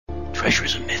treasure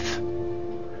is a myth.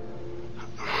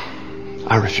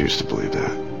 I refuse to believe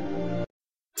that.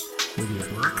 Maybe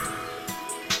at work,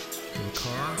 in the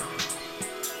car,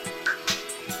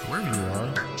 wherever you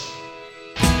are.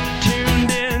 Tuned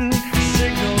in,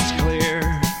 signals clear,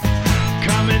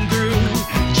 coming through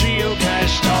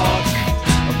Geocache Talk.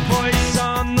 A voice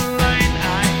on the line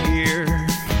I hear,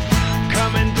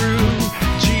 coming through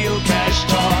Geocache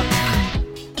Talk.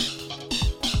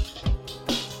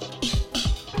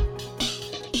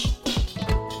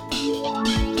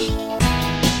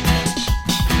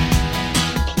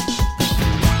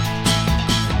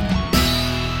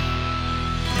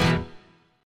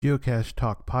 Geocache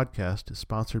Talk podcast is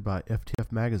sponsored by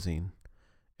FTF Magazine.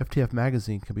 FTF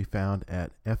Magazine can be found at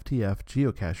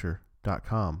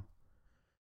ftfgeocacher.com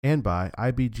and by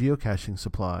IB Geocaching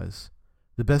Supplies.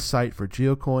 The best site for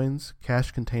geocoins, cache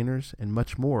containers, and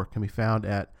much more can be found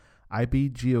at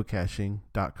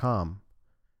ibgeocaching.com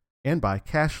and by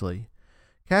Cachly.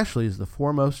 Cachly is the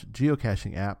foremost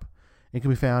geocaching app and can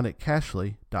be found at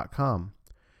cachly.com.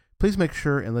 Please make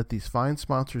sure and let these fine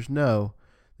sponsors know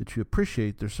that you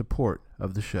appreciate their support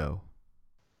of the show.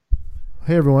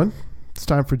 Hey everyone, it's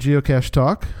time for Geocache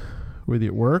Talk. Whether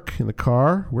you're at work, in the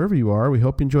car, wherever you are, we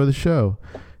hope you enjoy the show.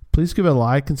 Please give it a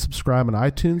like and subscribe on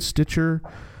iTunes, Stitcher,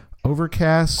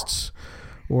 Overcast,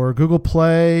 or Google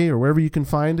Play, or wherever you can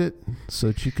find it, so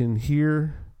that you can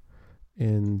hear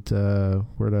and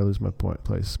where did I lose my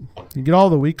place? You can get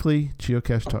all the weekly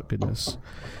Geocache Talk goodness.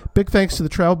 Big thanks to the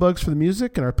Travel Bugs for the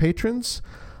music and our patrons: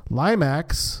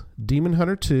 Limax, Demon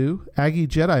Hunter 2, Aggie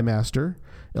Jedi Master,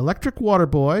 Electric Water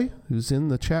Boy, who's in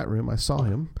the chat room, I saw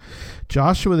him,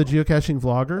 Joshua the Geocaching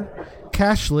Vlogger,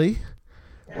 Cachly,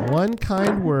 One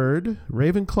Kind Word,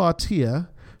 Ravenclaw Tia,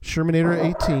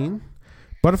 Shermanator 18,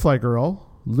 Butterfly Girl,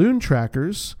 Loon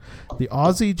Trackers, the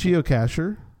Aussie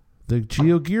Geocacher, the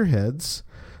Geo Gearheads,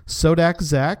 Sodak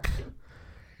Zach,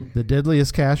 the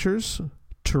Deadliest Cachers,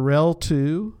 Terrell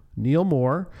 2, Neil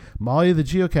Moore, Molly the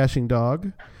Geocaching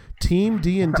Dog, Team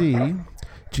D&D,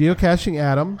 Geocaching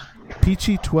Adam,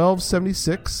 Peachy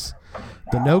 1276,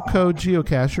 the No Code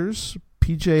Geocachers,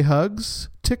 PJ Hugs,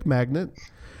 Tick Magnet,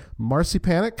 Marcy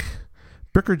Panic,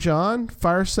 Bricker John,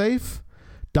 Firesafe,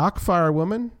 Doc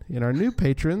Firewoman, and our new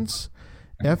patrons,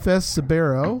 FS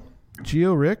Sabero,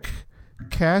 Geo Rick,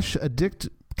 Cash Addict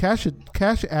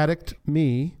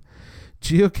Me,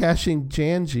 Geocaching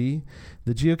Janji,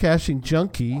 the Geocaching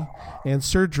Junkie, and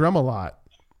Sir Drumalot.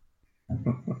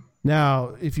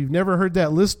 Now, if you've never heard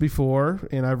that list before,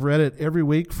 and I've read it every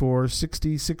week for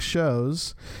 66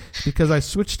 shows, because I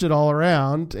switched it all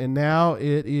around, and now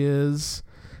it is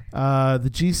the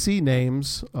GC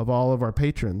names of all of our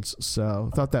patrons.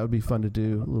 So I thought that would be fun to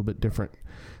do, a little bit different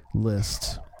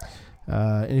list.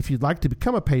 And if you'd like to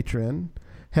become a patron,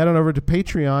 head on over to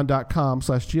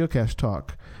patreon.com/geocachetalk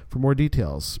for more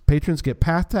details. Patrons get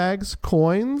path tags,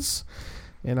 coins,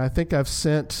 and I think I've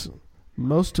sent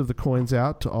most of the coins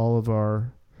out to all of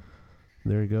our,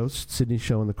 there you go, Sydney's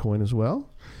showing the coin as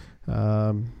well,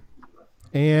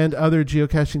 and other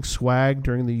geocaching swag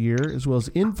during the year, as well as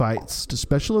invites to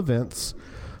special events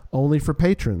only for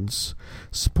patrons.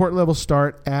 Support levels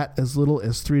start at as little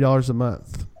as $3 a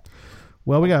month.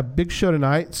 Well, we got a big show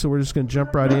tonight, so we're just going to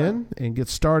jump right in and get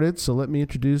started. So let me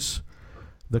introduce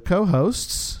the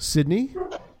co-hosts. Sydney.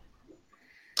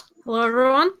 Hello,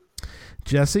 everyone.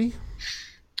 Jesse.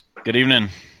 Good evening.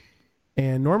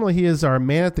 And normally he is our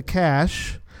man at the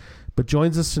cache, but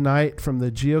joins us tonight from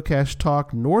the Geocache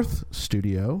Talk North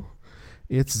studio.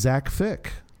 It's Zach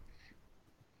Fick.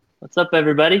 What's up,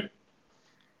 everybody?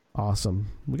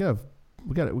 Awesome. We got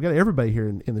everybody here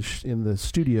in the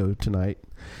studio tonight.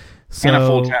 So and a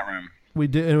full chat room. We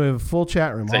do, and we have a full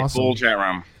chat room. It's awesome. a full chat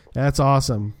room. That's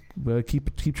awesome. We'll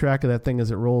keep track of that thing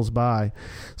as it rolls by.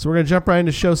 So we're going to jump right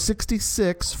into show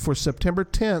 66 for September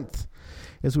 10th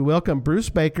as we welcome Bruce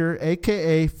Baker,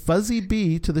 a.k.a. Fuzzy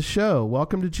B, to the show.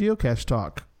 Welcome to Geocache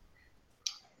Talk.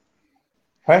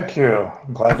 Thank you.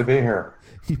 I'm glad to be here.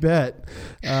 You bet.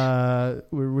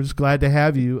 We're just glad to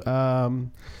have you. Bruce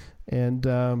and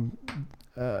I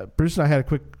had a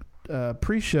quick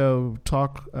pre-show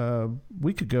talk a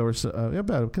week ago or so,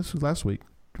 about, I guess it was last week,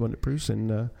 wasn't it, Bruce?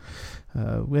 And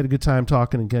we had a good time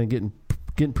talking and kind of getting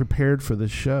prepared for this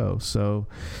show. So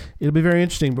it'll be very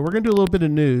interesting. But we're going to do a little bit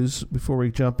of news before we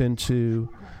jump into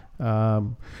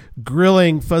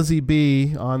grilling Fuzzy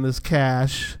B on this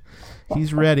cache.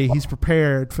 He's ready. He's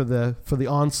prepared for the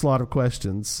onslaught of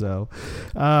questions. So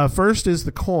first is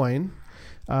the coin.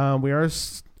 We are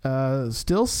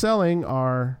still selling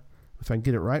our, if I can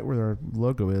get it right where our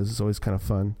logo is, it's always kind of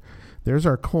fun. There's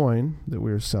our coin that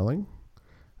we're selling.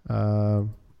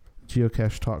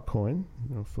 Geocache Talk coin.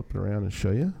 I'll flip it around and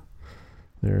show you.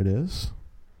 There it is.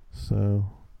 So,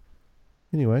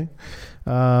 anyway,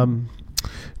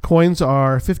 coins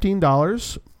are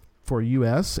 $15 for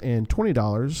U.S. and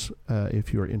 $20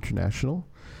 if you are international.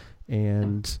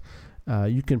 And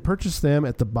you can purchase them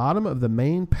at the bottom of the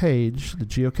main page, the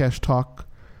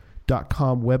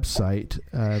geocachetalk.com website.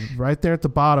 Right there at the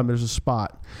bottom, there's a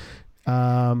spot.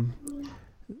 A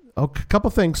couple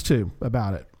things, too,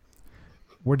 about it.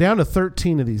 We're down to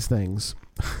 13 of these things.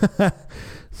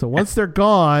 So once they're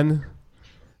gone,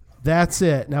 that's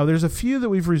it. Now, there's a few that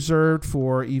we've reserved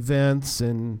for events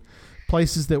and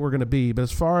places that we're going to be. But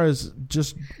as far as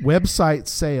just website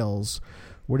sales,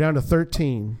 we're down to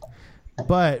 13.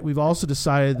 But we've also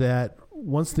decided that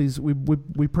once these,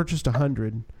 we purchased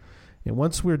 100. And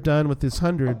once we're done with this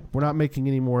 100, we're not making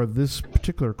any more of this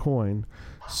particular coin.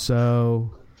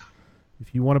 So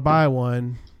if you want to buy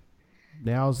one,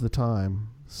 now's the time.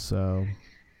 So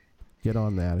get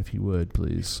on that if you would,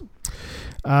 please.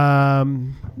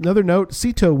 Another note,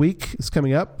 CETO Week is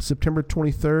coming up September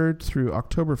 23rd through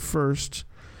October 1st,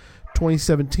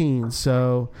 2017.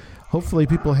 So hopefully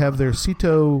people have their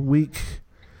CETO Week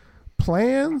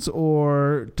plans,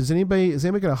 or is anybody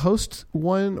going to host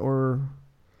one? Or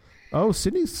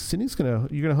Sydney's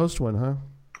you're gonna host one, huh?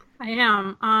 I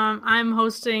am. I'm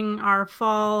hosting our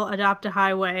fall Adopt a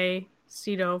Highway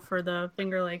CETO for the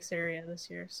Finger Lakes area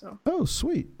this year. So. Oh,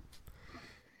 sweet.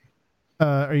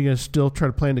 Are you going to still try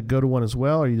to plan to go to one as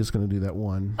well, or are you just going to do that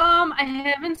one? I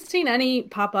haven't seen any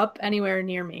pop up anywhere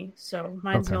near me, so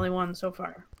mine's the only one so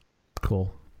far.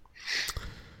 Cool.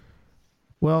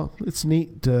 Well, it's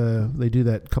neat. They do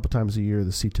that a couple times a year, the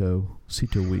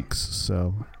CETO weeks.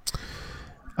 So,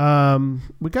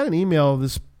 we got an email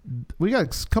we got a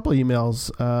couple of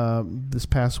emails this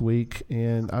past week,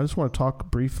 and I just want to talk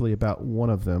briefly about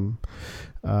one of them.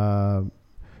 The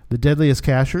Deadliest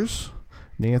Cachers.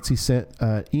 Nancy sent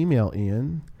an email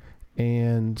in,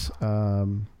 and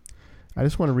I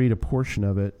just want to read a portion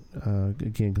of it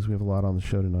again because we have a lot on the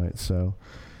show tonight. So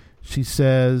she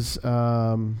says,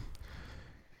 in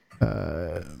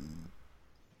her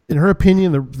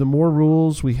opinion, the more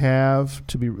rules we have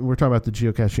to be, we're talking about the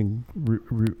geocaching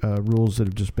rules that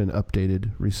have just been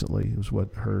updated recently, is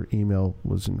what her email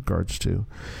was in regards to.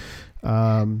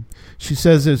 She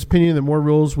says, in his opinion, the more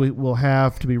rules we will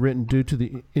have to be written due to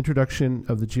the introduction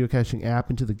of the geocaching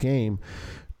app into the game.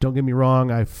 Don't get me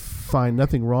wrong, I find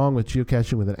nothing wrong with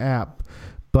geocaching with an app,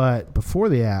 but before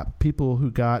the app, people who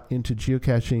got into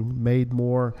geocaching made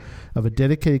more of a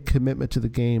dedicated commitment to the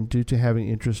game due to having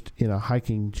interest in a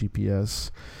hiking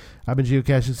GPS. I've been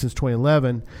geocaching since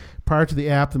 2011. Prior to the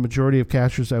app, the majority of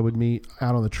cachers I would meet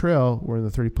out on the trail were in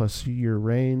the 30-plus year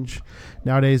range.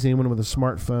 Nowadays, anyone with a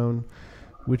smartphone,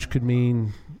 which could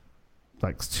mean,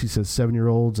 like she says,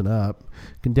 7-year-olds and up,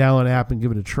 can download an app and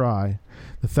give it a try.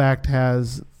 This fact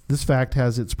has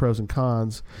its pros and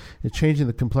cons. It's changing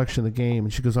the complexion of the game,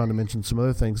 and she goes on to mention some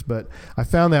other things. But I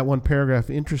found that one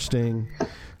paragraph interesting.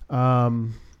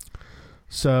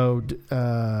 So,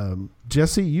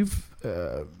 Jesse,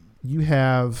 you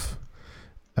have,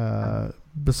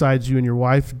 besides you and your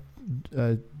wife,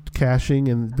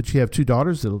 caching, but you have 2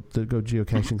 daughters that go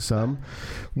geocaching some.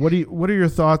 What are your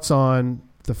thoughts on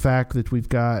the fact that we've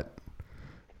got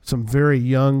some very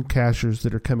young cachers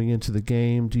that are coming into the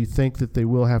game? Do you think that they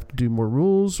will have to do more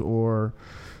rules, or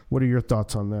what are your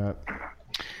thoughts on that?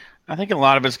 I think a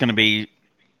lot of it's going to be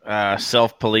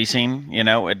self-policing.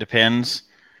 It depends.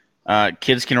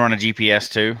 Kids can run a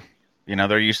GPS too.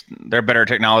 They're better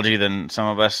technology than some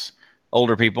of us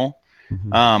older people.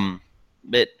 Mm-hmm.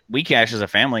 But we cache as a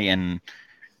family, and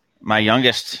my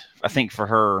youngest, I think for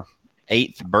her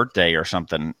 8th birthday or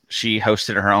something, she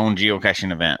hosted her own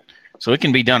geocaching event. So it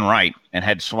can be done right and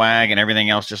had swag and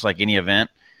everything else, just like any event.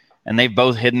 And they've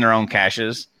both hidden their own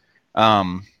caches.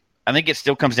 I think it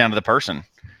still comes down to the person.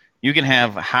 You can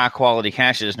have high quality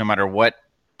caches no matter what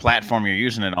platform you're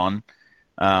using it on.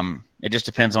 It just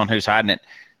depends on who's hiding it.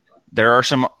 There are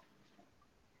some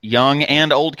young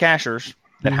and old cachers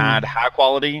that hide high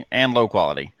quality and low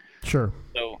quality. Sure.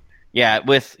 So, yeah,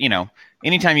 with,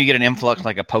 anytime you get an influx,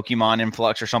 like a Pokemon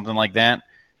influx or something like that,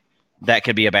 that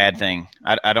could be a bad thing.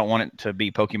 I don't want it to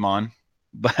be Pokemon,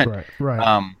 but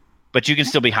right. But you can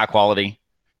still be high quality.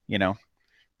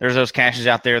 There's those caches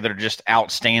out there that are just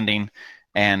outstanding,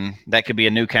 and that could be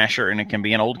a new cacher and it can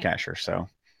be an old cacher. So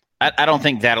I don't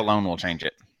think that alone will change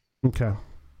it. Okay.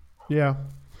 Yeah.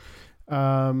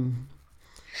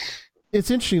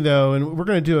 It's interesting though, and we're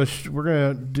going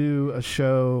to do a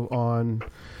show on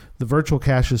the virtual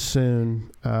caches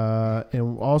soon,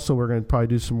 and also we're going to probably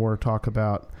do some more talk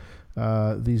about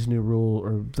these new rule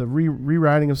or the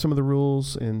rewriting of some of the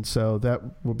rules, and so that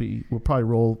we'll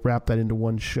probably wrap that into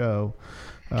one show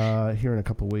here in a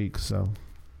couple weeks. So,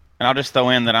 and I'll just throw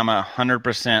in that I'm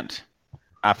 100%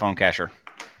 iPhone cacher,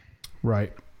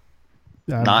 right?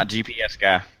 Not GPS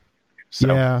guy. So.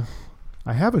 Yeah,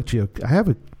 I have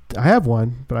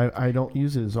one, but I don't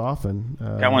use it as often.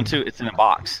 Got one too. It's in a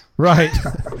box. Right.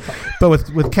 But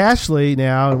with Cachly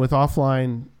now and with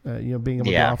offline, being able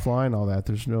to go offline, all that,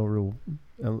 there's no real.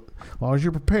 As long as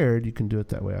you're prepared, you can do it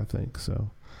that way, I think.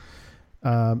 So,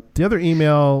 the other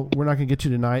email we're not going to get to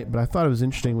tonight, but I thought it was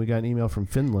interesting. We got an email from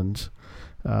Finland,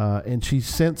 and she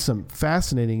sent some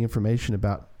fascinating information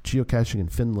about geocaching in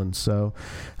Finland. So,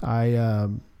 I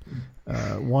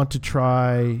want to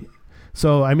try.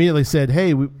 So I immediately said,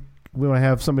 "Hey, we want to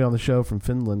have somebody on the show from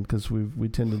Finland because we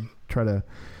tend to try to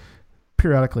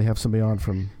periodically have somebody on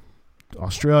from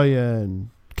Australia and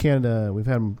Canada. We've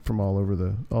had them from all over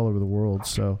the world.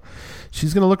 So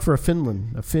she's going to look for a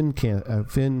Fin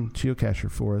geocacher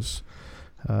for us.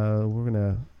 We're going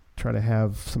to try to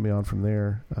have somebody on from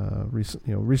there.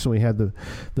 Recently we had the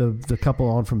couple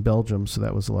on from Belgium, so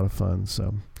that was a lot of fun.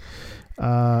 So,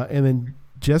 and then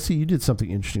Jesse, you did something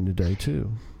interesting today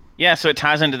too. Yeah, so it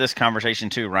ties into this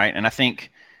conversation too, right? And I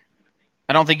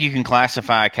don't think you can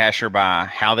classify a cacher by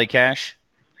how they cache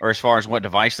or as far as what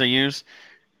device they use.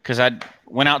 Because I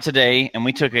went out today and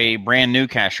we took a brand new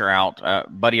cacher out, a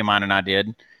buddy of mine and I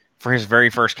did, for his very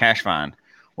first cache find.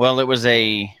 Well, it was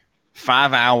a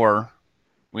 5-hour,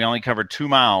 we only covered 2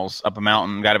 miles up a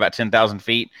mountain, got about 10,000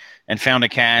 feet, and found a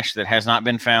cache that has not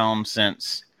been found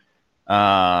since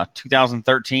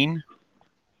 2013,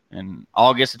 in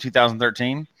August of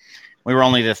 2013. We were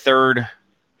only the third.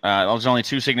 There was only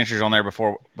 2 signatures on there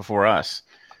before us.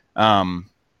 Awesome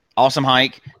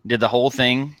hike. Did the whole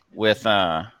thing with,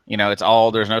 it's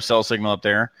all, there's no cell signal up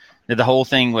there. Did the whole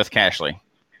thing with Cachly.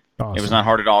 Awesome. It was not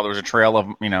hard at all. There was a trail of,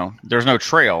 there was no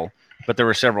trail, but there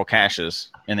were several caches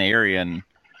in the area and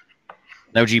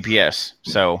no GPS.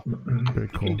 So very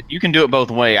cool. You can do it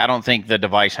both ways. I don't think the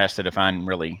device has to define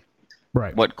really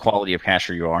right what quality of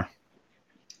cacher you are.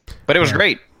 But it was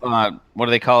great. What do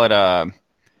they call it?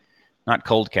 Not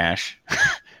cold cache.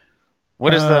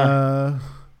 What is the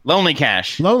lonely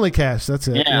cache? Lonely cache. That's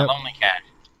it. Yeah, yep. Lonely cache.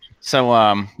 So,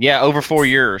 over 4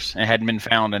 years, it hadn't been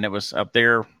found, and it was up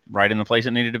there, right in the place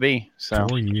it needed to be. So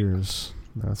 4 years.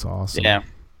 That's awesome. Yeah,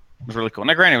 it was really cool.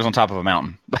 Now, granted, it was on top of a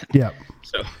mountain. But, yeah.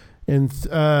 So. And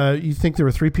you think there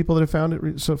were 3 people that have found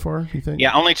it so far? You think?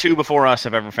 Yeah, only 2 before us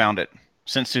have ever found it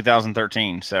since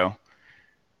 2013. So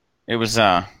it was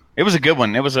a good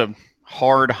one. It was a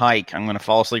hard hike. I'm going to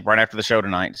fall asleep right after the show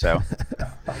tonight. So,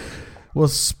 well,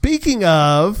 speaking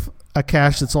of a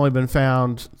cache that's only been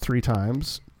found 3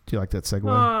 times, do you like that segue?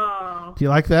 Oh, do you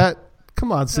like that?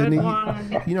 Come on, Sydney.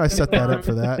 I set that up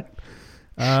for that.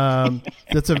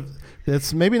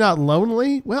 That's maybe not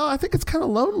lonely. Well, I think it's kind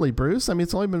of lonely, Bruce. I mean,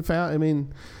 it's only been found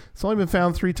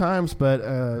 3 times,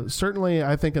 but certainly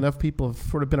I think enough people have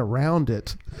sort of been around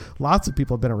it. Lots of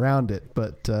people have been around it,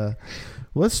 but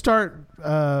let's start,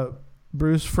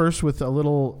 Bruce, first with a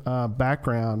little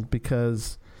background,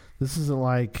 because this isn't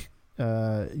like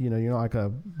you're not like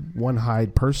a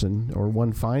one-hide person or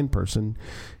one find person.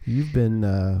 You've been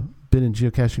in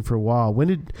geocaching for a while. When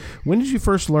did you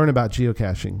first learn about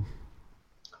geocaching?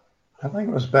 I think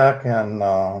it was back in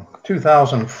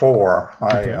 2004.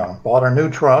 Okay. I bought a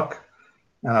new truck,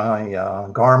 and a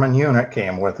Garmin unit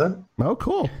came with it. Oh,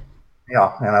 cool.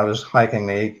 Yeah, and I was hiking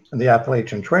the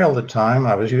Appalachian Trail at the time.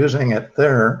 I was using it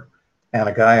there, and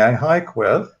a guy I hike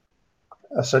with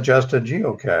suggested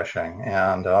geocaching.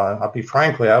 And I'll be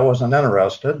frankly, I wasn't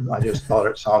interested. I just thought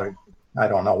it sounded, I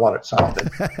don't know what it sounded.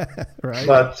 Right.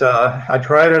 But I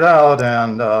tried it out,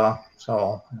 and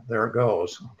so there it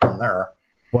goes from there.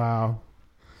 Wow.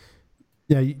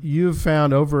 Yeah, you've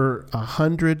found over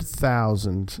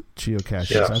 100,000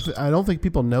 geocaches. Yes. I don't think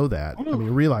people know that. I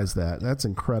mean, realize that. That's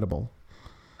incredible.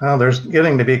 Well, there's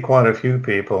getting to be quite a few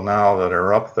people now that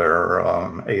are up there.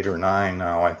 8 or 9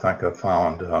 now, I think, have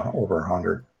found over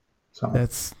 100. So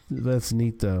that's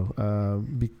neat, though,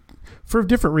 for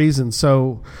different reasons.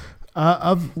 So,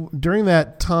 during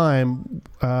that time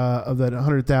of that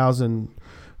 100,000,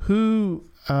 who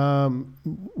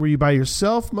were you by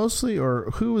yourself mostly, or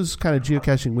who was kind of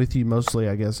geocaching with you mostly?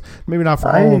 I guess maybe not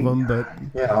for all of them, but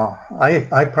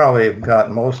I probably got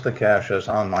most of the caches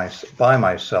by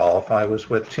myself. I was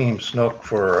with Team Snook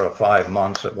for 5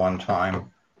 months at one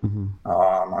time. Mm-hmm.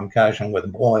 I'm caching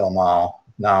with Boyle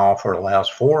now for the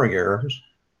last 4 years.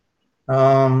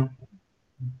 Probably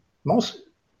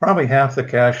half the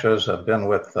caches have been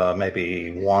with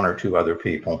maybe 1 or 2 other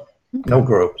people. Okay. No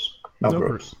groups. No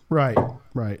groups. Right.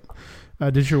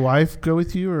 Did your wife go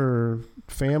with you or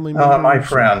family members? My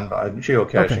friend, a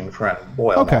geocaching friend,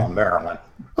 Boyle, Maryland.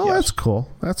 Oh, Yes. That's cool.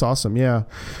 That's awesome. Yeah.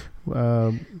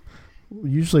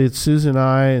 Usually it's Susan and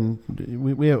I, and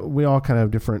we all kind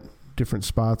of have different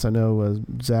spots. I know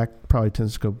Zach probably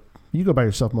tends to go. You go by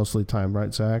yourself most of the time,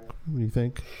 right, Zach? What do you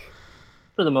think?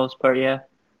 For the most part, yeah.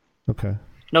 Okay.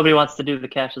 Nobody wants to do the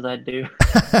caches I do.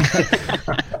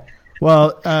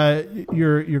 Well,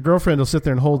 your girlfriend will sit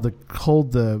there and hold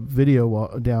the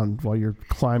video down while you're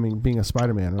climbing, being a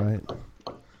Spider-Man, right?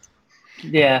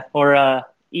 Yeah, or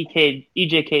EJK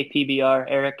PBR,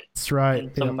 Eric. That's right.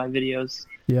 In some of my videos.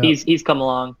 Yeah. He's come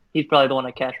along. He's probably the one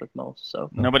I cache with most. So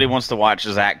Nobody wants to watch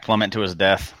Zach plummet to his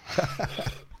death.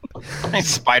 He's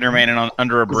Spider-Man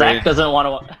under a bridge. Zach doesn't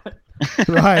want to.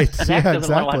 Right. Zach yeah,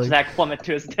 doesn't want to exactly. watch Zach plummet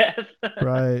to his death.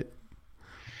 Right.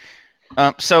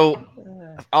 So,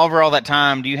 over all that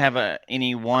time, do you have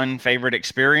any one favorite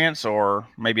experience, or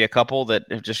maybe a couple that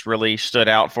have just really stood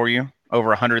out for you? Over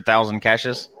 100,000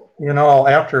 caches.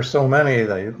 After so many,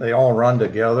 they all run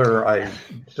together.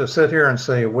 To sit here and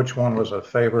say which one was a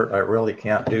favorite, I really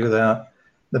can't do that.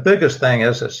 The biggest thing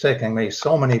is it's taking me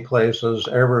so many places,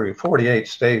 every 48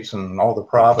 states and all the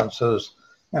provinces,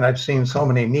 and I've seen so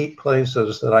many neat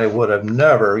places that I would have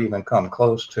never even come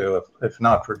close to if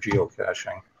not for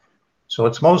geocaching. So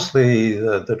it's mostly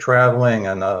the traveling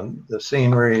and the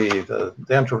scenery, the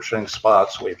interesting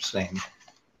spots we've seen.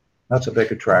 That's a big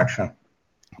attraction.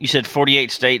 You said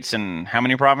 48 states and how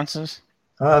many provinces?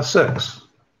 6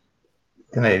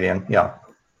 Canadian, yeah.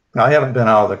 I haven't been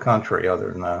out of the country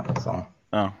other than that. So.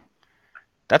 Oh,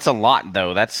 that's a lot,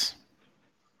 though. That's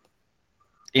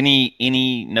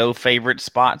any no favorite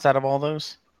spots out of all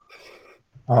those?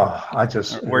 I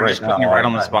just we're just putting you right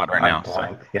on the spot right now.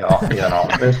 So.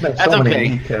 There's been so many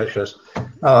neat caches.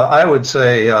 I would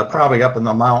say probably up in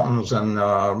the mountains and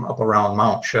up around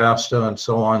Mount Shasta and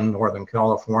so on, Northern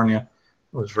California.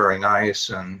 It was very nice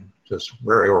and just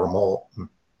very remote.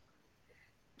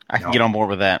 I can get on board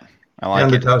with that. I like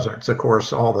and it. And the deserts, of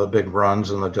course, all the big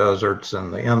runs in the deserts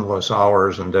and the endless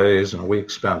hours and days and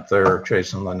weeks spent there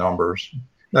chasing the numbers.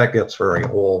 That gets very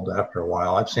old after a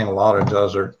while. I've seen a lot of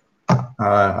desert.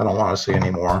 I don't want to see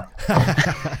any more.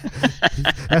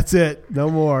 That's it. No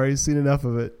more. He's seen enough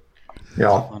of it.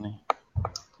 Yeah.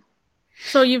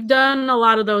 So you've done a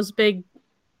lot of those big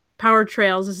power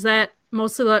trails. Is that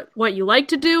mostly what you like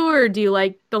to do, or do you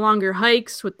like the longer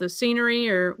hikes with the scenery,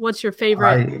 or what's your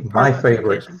favorite? My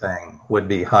favorite thing would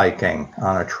be hiking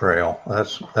on a trail.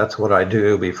 That's what I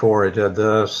do before I did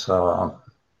this.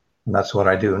 That's what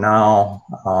I do now.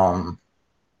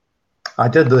 I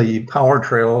did the power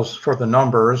trails for the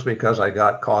numbers because I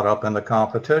got caught up in the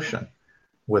competition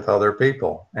with other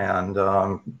people. And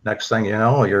next thing you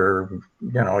know, you're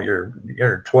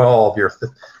 12, you're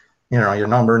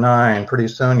number 9. Pretty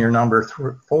soon you're number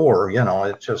 4.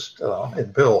 It just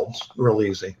it builds real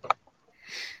easy.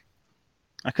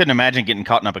 I couldn't imagine getting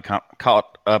caught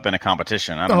up in a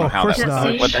competition. I don't know how what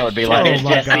that would be like. Oh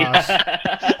my gosh.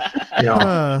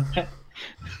 Yeah.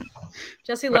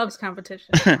 Jesse loves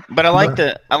competition. But I like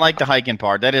the hiking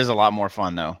part. That is a lot more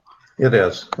fun, though. It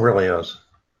is. It really is.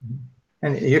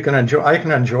 And I can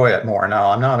enjoy it more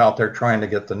now. I'm not out there trying to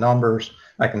get the numbers.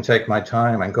 I can take my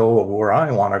time and go where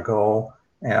I want to go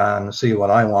and see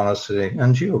what I want to see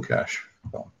and geocache.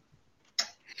 So.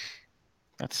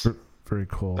 That's very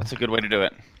cool. That's a good way to do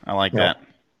it. I like that.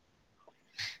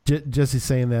 Jesse's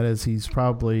saying that as he's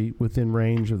probably within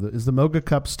range of is the Moga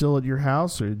Cup still at your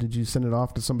house, or did you send it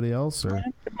off to somebody else? Or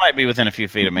it might be within a few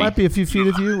feet of me. Might be a few feet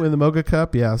of you in the Moga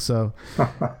Cup, yeah. So,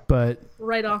 but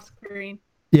right off screen.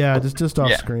 Yeah, just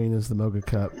off screen is the Moga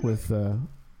Cup with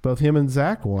both him and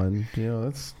Zach won.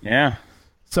 That's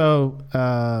So,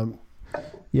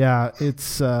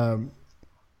 it's.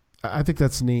 I think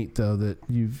that's neat though that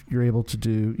you're able to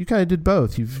do. You kind of did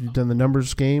both. You've done the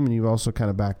numbers game, and you've also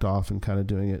kind of backed off and kind of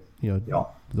doing it,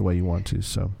 the way you want to.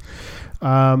 So,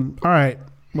 all right.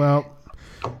 Well,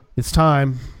 it's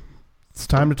time. It's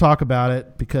time to talk about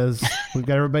it because we've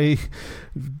got everybody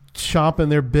chomping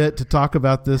their bit to talk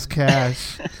about this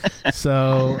cache.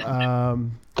 So,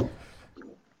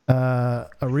 a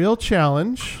real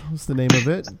challenge was the name of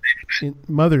it.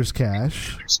 Mother's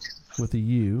Cache with a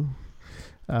U.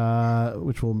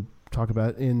 Which we'll talk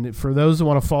about. And for those who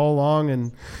want to follow along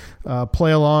and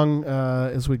play along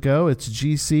as we go, it's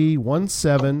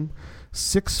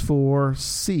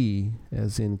GC1764C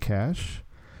as in cache.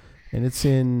 And it's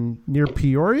near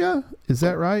Peoria. Is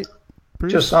that right,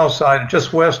 Bruce? Just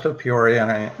west of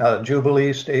Peoria, in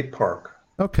Jubilee State Park.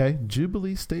 Okay,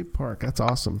 Jubilee State Park. That's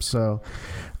awesome. So,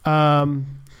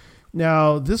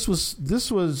 Now, this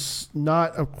was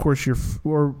not, of course,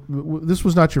 this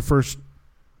was not your first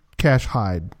cash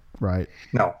hide, right?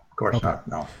 No, of course Okay. not.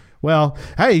 No. Well,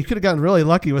 hey, you could have gotten really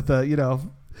lucky with the,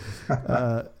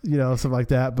 something like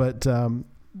that. But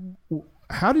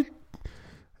how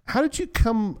did you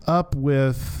come up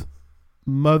with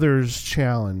Mother's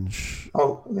Challenge?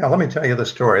 Oh, yeah. Let me tell you the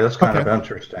story. That's kind Okay. of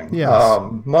interesting. Yes.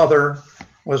 Mother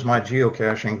was my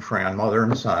geocaching friend, mother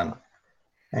and son,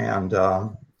 and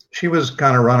she was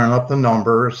kind of running up the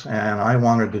numbers, and I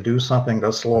wanted to do something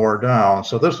to slow her down.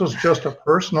 So this was just a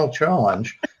personal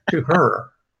challenge to her.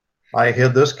 I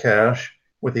hid this cache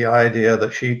with the idea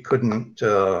that she couldn't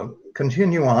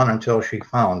continue on until she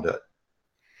found it.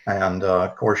 And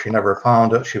of course, she never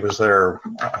found it. She was there,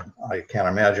 I can't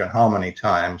imagine how many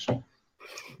times.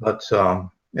 But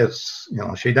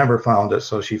she never found it,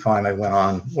 so she finally went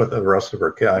on with the rest of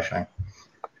her caching.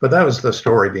 But that was the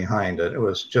story behind it. It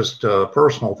was just a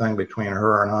personal thing between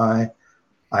her and I.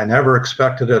 I never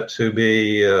expected it to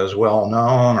be as well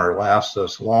known or last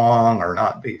as long or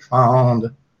not be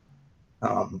found.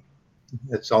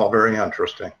 It's all very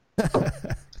interesting.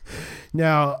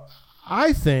 Now,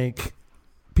 I think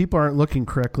people aren't looking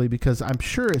correctly because I'm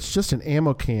sure it's just an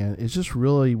ammo can. It's just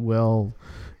really well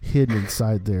hidden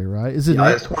inside there, right? Is it? Yeah,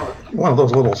 it's one of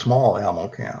those little small ammo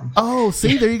cans. Oh,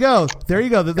 see, there you go. There you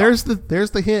go. There's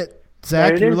the hint. Zach,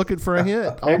 There it you were is. looking for a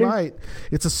hint all There it is. night.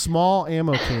 It's a small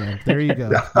ammo can. There you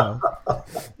go.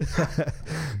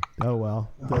 Oh, well.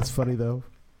 That's funny, though.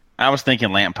 I was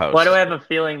thinking lamppost. Why do I have a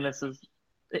feeling this is?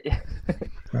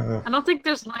 I don't think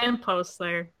there's lampposts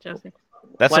there, Jesse.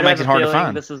 That's Why what do I makes have it a hard to feeling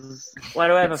find. This is. Why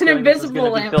do I have It's a an feeling this is invisible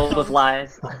going to be filled with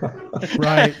lamppost. lies?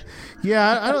 Right.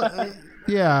 Yeah, I don't.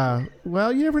 Yeah.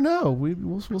 Well, you never know.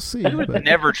 We'll see. We would But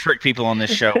never trick people on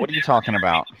this show. What are you talking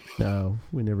about? no,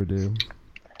 we never do.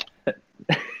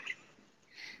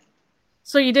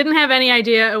 So you didn't have any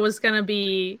idea it was going to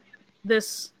be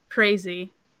this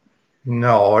crazy.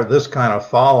 No, or this kind of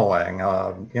following.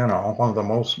 One of the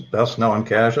most best-known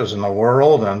caches in the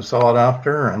world and sought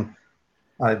after, and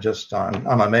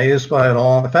I'm amazed by it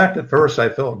all. In fact, at first I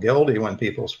felt guilty when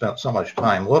people spent so much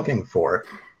time looking for it,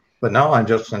 but now I'm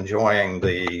just enjoying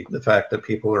the fact that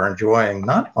people are enjoying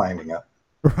not finding it.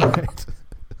 Right.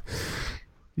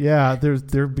 Yeah,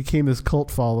 there became this cult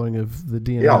following of the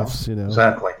DNFs,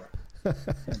 Exactly.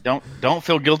 Don't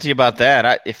feel guilty about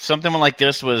that. If something like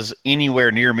this was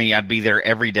anywhere near me, I'd be there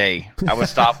every day. I would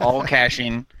stop all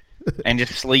caching and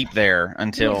just sleep there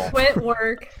until Quit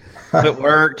work. quit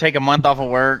work, take a month off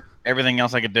of work, everything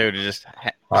else I could do to just.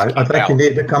 I keep think out. you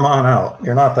need to come on out.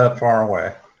 You're not that far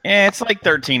away. Yeah, it's like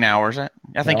 13 hours. I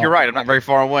think Yeah. you're right. I'm not very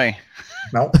far away.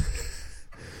 Nope.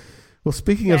 Well,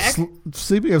 speaking of Zach?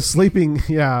 sleeping of sleeping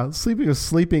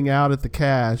out at the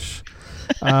cache,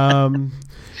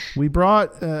 we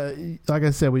brought, like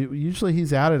I said, usually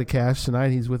he's out at a cache tonight.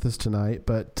 He's with us tonight,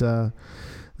 but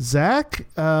Zach,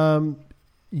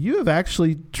 you have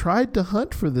actually tried to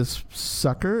hunt for this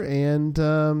sucker, and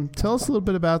tell us a little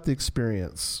bit about the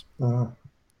experience.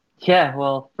 Yeah,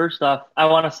 well, first off, I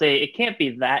want to say it can't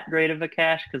be that great of a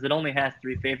cache because it only has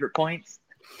 3 favorite points.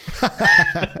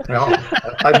 Well,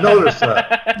 I've noticed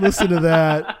that. Listen to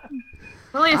that.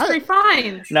 Only has 3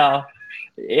 fines. No.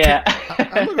 Yeah.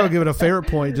 I'm going to give it a favorite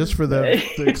point just for the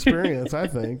experience, I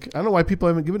think. I don't know why people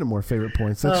haven't given it more favorite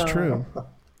points. That's true.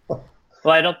 Well,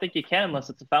 I don't think you can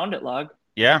unless it's a found it log.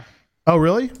 Yeah. Oh,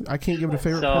 really? I can't give it a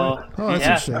favorite So, point? Oh, that's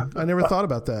yeah. interesting. I never thought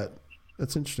about that.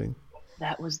 That's interesting.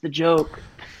 That was the joke.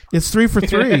 It's 3 for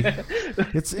 3.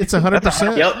 It's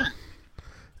 100%. Yep.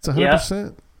 It's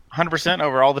 100%. 100%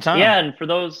 over all the time. Yeah, and for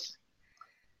those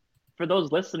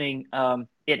listening,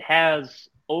 it has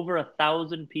over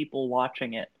 1,000 people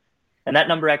watching it, and that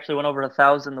number actually went over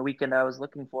 1,000 the weekend I was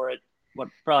looking for it.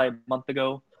 Probably a month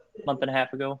and a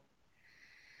half ago.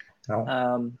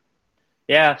 No.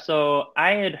 Yeah, so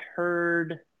I had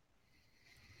heard,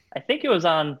 I think it was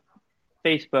on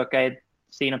Facebook, I had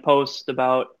seen a post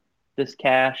about this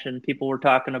cache and people were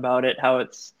talking about it, how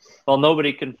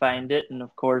nobody can find it. And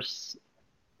of course,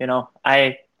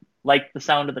 I liked the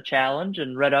sound of the challenge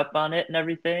and read up on it and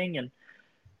everything. And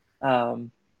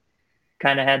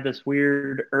kind of had this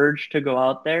weird urge to go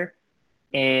out there.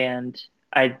 And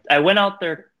I went out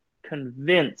there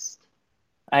convinced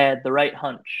I had the right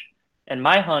hunch. And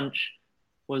my hunch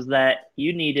was that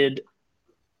you needed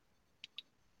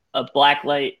a black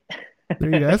light.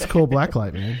 There you go. That's cool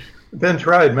blacklight, man. Been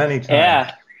tried many times.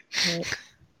 Yeah.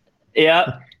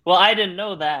 Yeah. Well, I didn't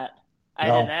know that. I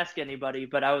No. didn't ask anybody,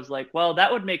 but I was like, well, that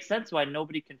would make sense why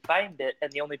nobody can find it.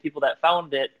 And the only people that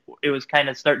found it, it was kind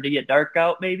of starting to get dark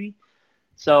out maybe.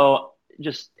 So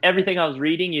just everything I was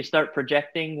reading, you start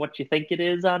projecting what you think it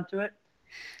is onto it.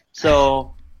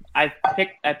 So I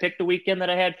picked the weekend that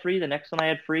I had free. The next one I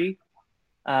had free.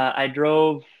 I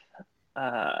drove.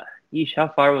 How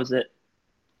far was it?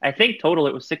 I think total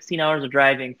it was 16 hours of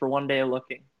driving for one day of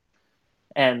looking,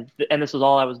 and this was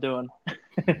all I was doing.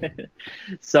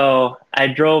 So I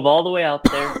drove all the way out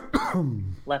there.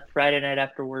 Left Friday night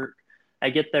after work. I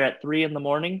get there at 3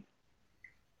 a.m.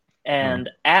 And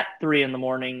at 3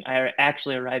 a.m, I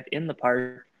actually arrived in the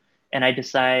park, and I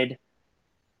decide,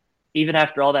 even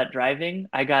after all that driving,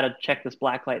 I got to check this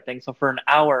blacklight thing. So for an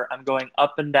hour, I'm going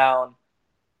up and down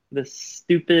this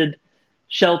stupid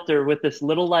shelter with this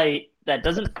little light that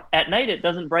at night, it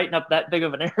doesn't brighten up that big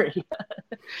of an area.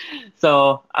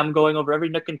 So I'm going over every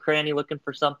nook and cranny looking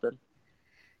for something.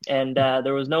 And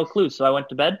there was no clue. So I went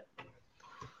to bed,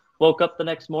 woke up the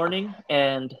next morning,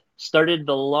 and started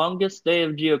the longest day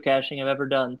of geocaching I've ever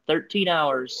done. 13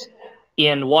 hours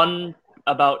in one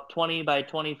about 20 by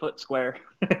 20 foot square.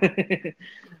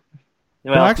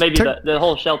 Well, actually, maybe the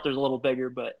whole shelter's a little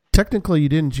bigger, but technically you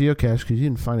didn't geocache because you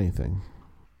didn't find anything.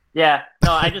 Yeah,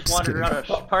 no, I just wandered around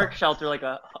a park shelter like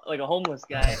a homeless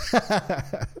guy,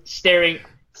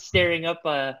 staring up,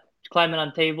 climbing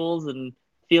on tables and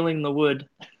feeling the wood.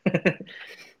 Did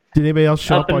anybody else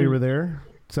show up while you were there,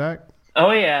 Zach?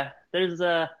 Oh yeah, there was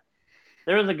a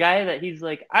guy that he's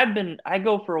like, I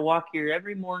go for a walk here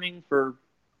every morning for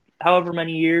however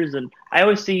many years, and I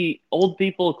always see old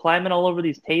people climbing all over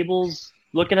these tables,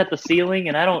 looking at the ceiling,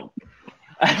 and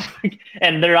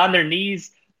and they're on their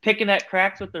knees picking at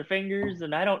cracks with their fingers,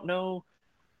 and I don't know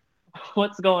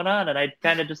what's going on. And I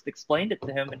kind of just explained it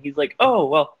to him, and he's like, oh,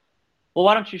 well,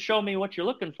 why don't you show me what you're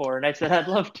looking for? And I said, I'd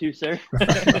love to, sir.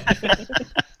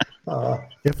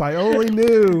 If I only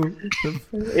knew.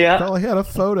 Yeah. If I only had a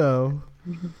photo.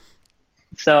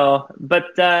 So, but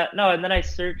no, and then I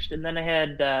searched, and then I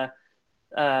had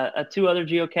 2 other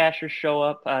geocachers show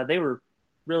up. They were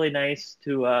really nice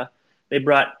they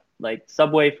brought like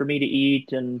Subway for me to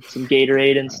eat and some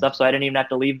Gatorade and stuff, so I didn't even have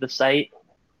to leave the site.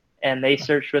 And they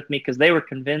searched with me because they were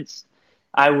convinced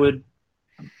I would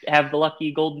have the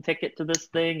lucky golden ticket to this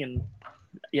thing. And,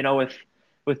 you know,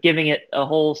 with giving it a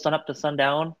whole sun up to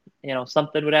sundown, you know,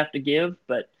 something would have to give.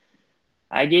 But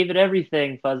I gave it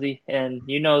everything, Fuzzy, and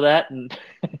you know that. And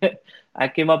I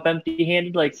came up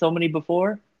empty-handed like so many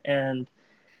before. And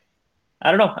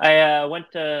I don't know. I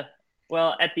went to,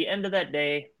 well, at the end of that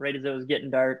day, right as it was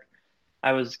getting dark,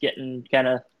 I was getting kind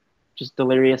of just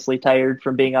deliriously tired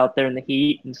from being out there in the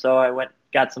heat. And so I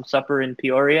got some supper in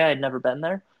Peoria. I'd never been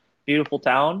there. Beautiful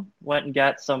town. Went and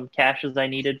got some caches I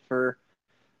needed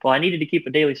I needed to keep a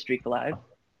daily streak alive,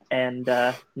 and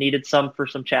needed some for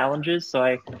some challenges. So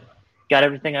I got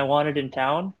everything I wanted in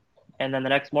town. And then the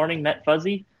next morning met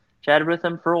Fuzzy, chatted with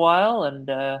him for a while, and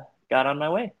got on my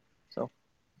way. So.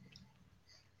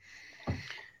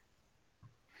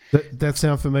 That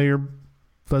sound familiar,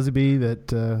 Fuzzy B,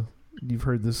 that you've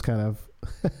heard this kind of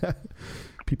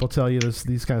people tell you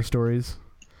these kind of stories?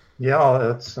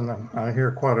 Yeah, I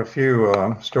hear quite a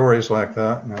few stories like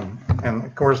that. And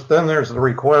of course, then there's the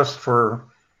request for,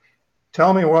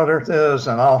 tell me what it is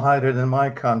and I'll hide it in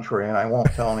my country and I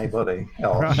won't tell anybody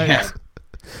else. Right.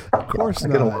 Of course I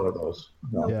not. get a lot of those.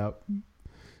 No.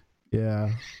 Yeah.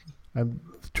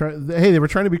 Hey, they were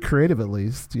trying to be creative at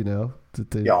least, you know.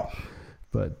 Yeah.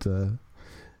 But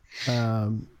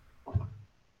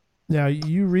now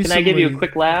you recently. Can I give you a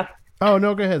quick laugh? Oh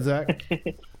no, go ahead, Zach.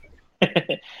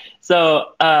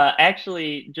 So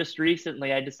actually, just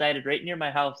recently, I decided right near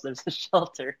my house there's a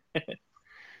shelter,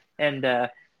 and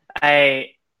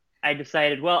I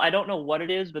decided, well, I don't know what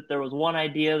it is, but there was one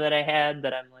idea that I had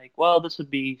that I'm like, well, this would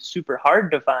be super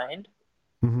hard to find.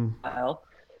 Mm-hmm.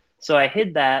 So I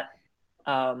hid that,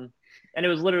 and it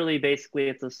was literally basically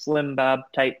it's a Slim Bob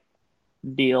type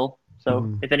deal.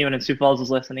 So if anyone in Sioux Falls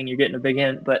is listening, you're getting a big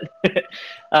hint. But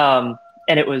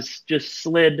and it was just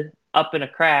slid up in a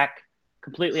crack,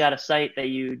 completely out of sight, that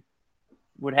you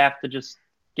would have to just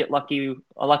get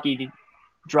a lucky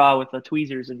draw with the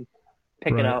tweezers and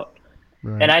pick it out.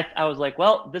 Right. And I was like,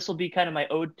 well, this will be kind of my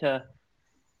ode to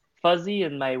Fuzzy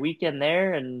and my weekend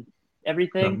there and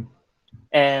everything.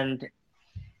 And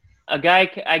I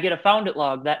get a found it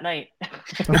log that night.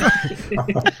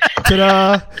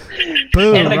 Ta-da!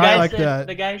 Boom! And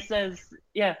the guy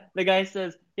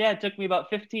says, it took me about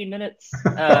 15 minutes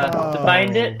to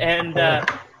find it, and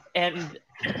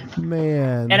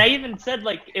man, and I even said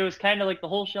like it was kind of like the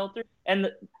whole shelter, and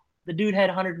the dude had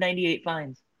 198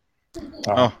 finds.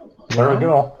 Oh, there we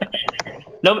go.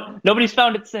 Nobody's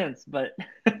found it since, but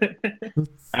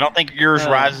I don't think yours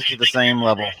rises to the same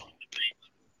level.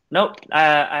 Nope.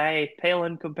 I pale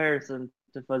in comparison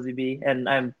to Fuzzy B, and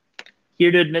I'm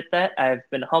here to admit that. I've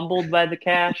been humbled by the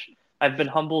cash. I've been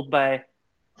humbled by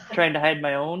trying to hide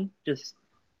my own. Just,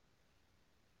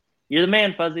 you're the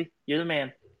man, Fuzzy. You're the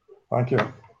man. Thank you.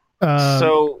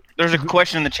 So there's a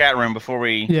question in the chat room before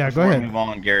we go ahead. move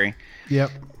on, Gary.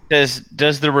 Yep.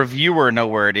 Does the reviewer know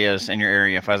where it is in your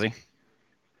area, Fuzzy?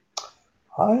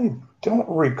 I don't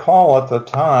recall at the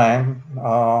time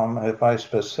if I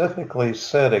specifically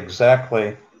said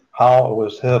exactly how it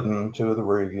was hidden to the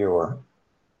reviewer.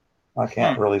 I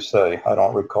can't really say. I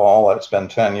don't recall. It's been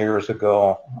 10 years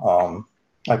ago.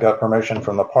 I got permission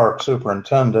from the park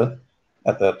superintendent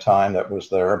at that time that was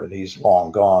there, but he's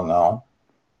long gone now.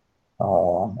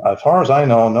 As far as I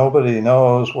know, nobody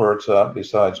knows where it's at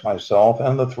besides myself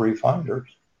and the 3 finders.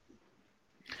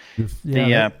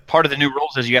 Part of the new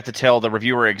rules is you have to tell the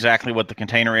reviewer exactly what the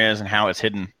container is and how it's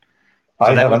hidden. So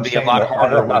I that would haven't be seen a lot I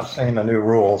harder. have not seen the new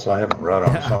rules. I haven't read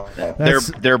them.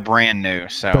 So. They're brand new.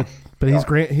 So, but he's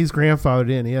grandfathered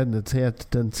in. He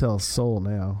doesn't tell a soul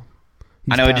now.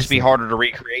 I know it'd just be harder to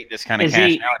recreate this kind of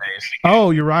cash nowadays. Oh,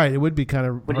 you're right. It would be kind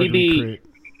of hard to recreate.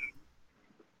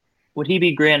 Would he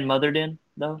be grandmothered in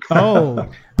though? Oh,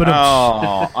 but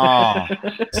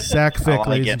Zach Fick, like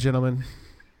ladies it. and gentlemen,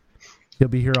 he'll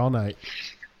be here all night.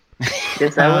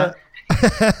 Yes, I will.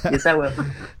 Yes, I will.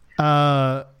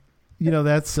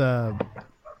 That's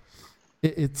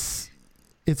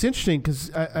it's interesting because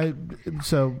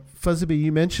so Fuzzy B,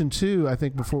 you mentioned too. I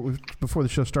think before the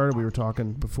show started, we were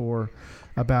talking before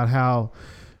about how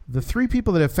the 3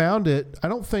 people that have found it. I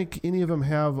don't think any of them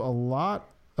have a lot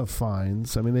of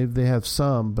finds. I mean, they have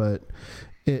some, but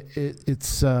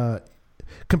it's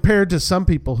compared to some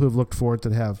people who have looked for it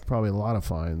that have probably a lot of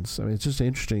finds. I mean, it's just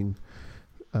interesting.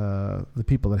 The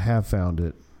people that have found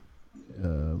it,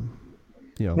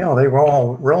 they were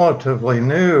all relatively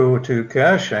new to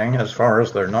caching as far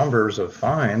as their numbers of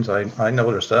finds. I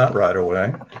noticed that right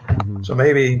away. Mm-hmm. So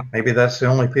maybe that's the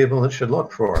only people that should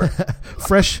look for it.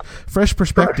 fresh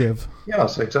perspective.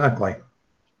 Yes, exactly.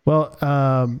 Well,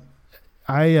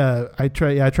 I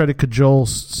try to cajole.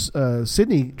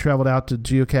 Sydney traveled out to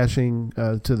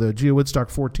geocaching to the Geo Woodstock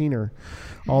 14er,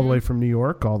 all the way from New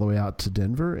York, all the way out to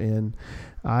Denver, and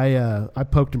I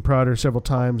poked and prodded her several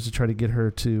times to try to get her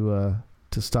to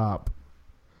stop.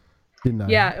 Didn't I?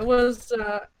 Yeah, it was.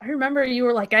 I remember you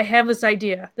were like, "I have this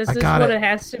idea. This is what it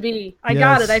has to be. I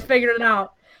got it. I figured it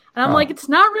out." And I'm like, "It's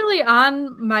not really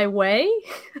on my way."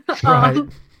 Right.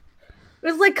 It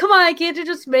was like, "Come on, can't you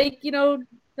just make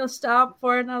stop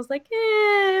for it?" And I was like,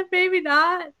 maybe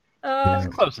not. It's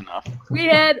close enough. We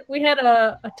had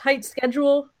a tight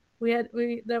schedule that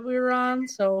we were on,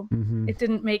 so it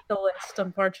didn't make the list,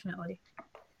 unfortunately.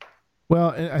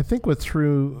 Well, and I think what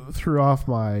threw off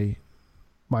my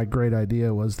great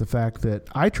idea was the fact that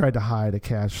I tried to hide a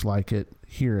cache like it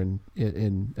here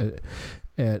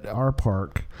at our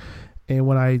park, and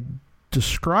when I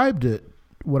described it,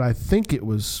 what I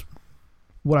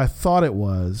thought it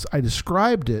was, I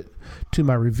described it to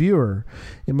my reviewer,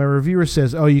 and my reviewer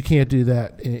says, "Oh, you can't do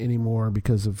that anymore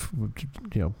because of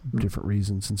different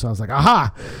reasons." And so I was like,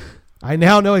 "Aha! I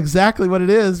now know exactly what it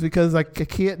is because I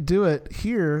can't do it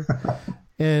here."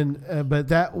 And but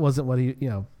that wasn't what he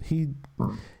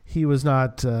was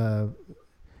not.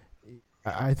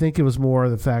 I think it was more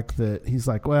the fact that he's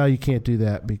like, "Well, you can't do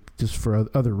that just for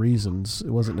other reasons."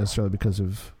 It wasn't necessarily because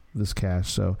of this cache,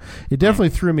 so it definitely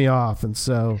threw me off. And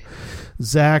so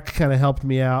Zach kind of helped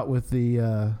me out with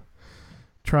the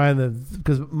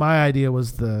because my idea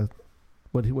was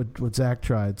what Zach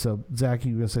tried. So Zach,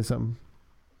 you gonna say something?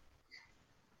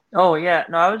 Oh yeah,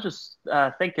 no, I was just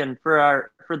thinking for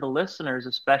the listeners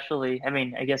especially. I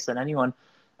mean, I guess than anyone,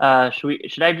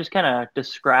 should I just kind of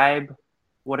describe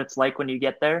what it's like when you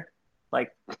get there,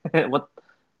 like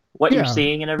what you're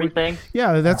seeing and everything?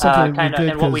 Yeah, that's something kind of,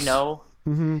 and what we know.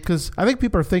 Because I think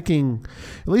people are thinking,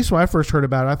 at least when I first heard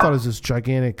about it, I thought it was this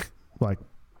gigantic, like,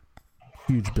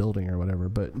 huge building or whatever.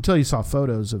 But until you saw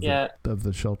photos of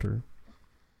the shelter.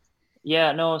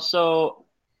 Yeah, no. So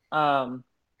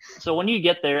when you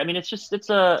get there, I mean, it's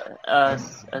a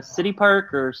city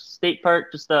park or state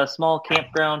park, just a small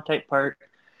campground type park.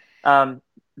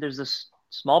 There's this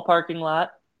small parking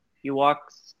lot. You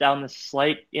walk down this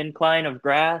slight incline of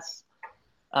grass.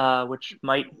 Which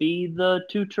might be the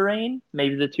 2 terrain,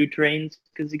 maybe the 2 terrains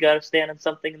because you got to stand on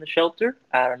something in the shelter.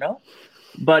 I don't know.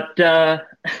 But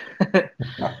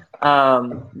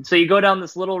so you go down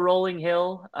this little rolling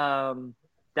hill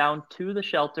down to the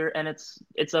shelter, and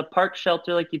it's a park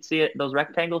shelter like you'd see it, those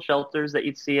rectangle shelters that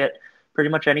you'd see at pretty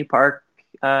much any park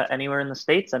anywhere in the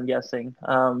States, I'm guessing.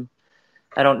 I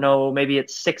don't know, maybe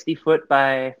it's 60 foot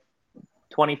by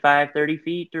 25, 30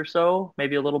 feet or so,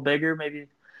 maybe a little bigger, maybe.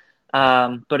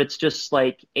 But it's just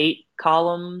like 8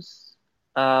 columns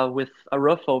with a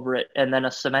roof over it, and then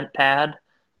a cement pad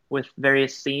with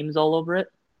various seams all over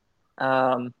it.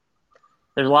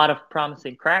 There's a lot of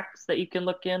promising cracks that you can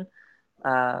look in.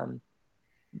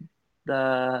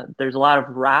 There's a lot of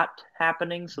rot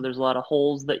happening, so there's a lot of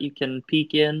holes that you can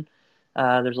peek in.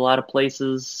 There's a lot of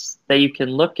places that you can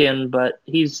look in, but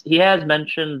he has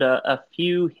mentioned a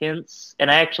few hints,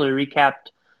 and I actually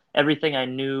recapped everything I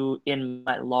knew in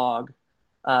my log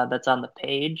that's on the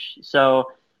page.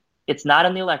 So it's not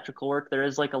in the electrical work. There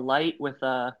is like a light with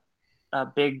a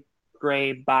big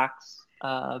gray box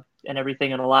and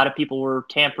everything, and a lot of people were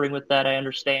tampering with that, I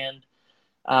understand.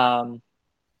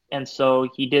 And so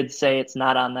he did say it's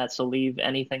not on that, so leave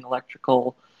anything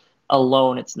electrical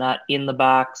alone. It's not in the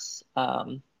box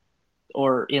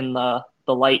or in the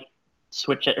light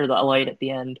switch or the light at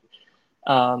the end.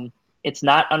 It's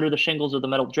not under the shingles or the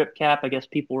metal drip cap. I guess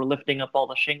people were lifting up all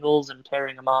the shingles and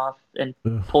tearing them off and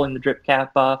pulling the drip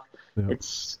cap off. Yeah.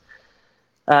 It's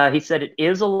he said it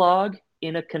is a log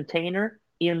in a container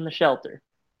in the shelter.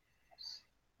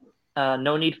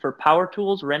 No need for power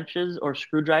tools, wrenches, or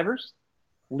screwdrivers.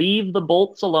 Leave the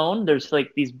bolts alone. There's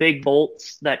like these big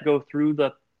bolts that go through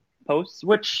the posts,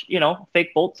 which,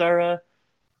 fake bolts are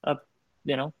a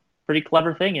pretty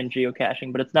clever thing in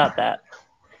geocaching, but it's not that.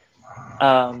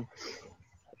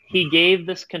 He gave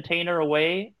this container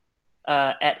away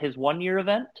at his 1-year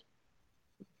event,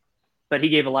 but he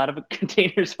gave a lot of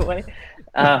containers away.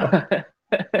 And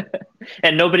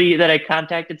nobody that I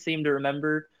contacted seemed to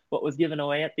remember what was given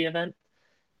away at the event.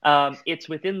 It's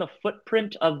within the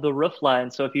footprint of the roof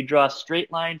line. So if you draw a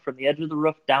straight line from the edge of the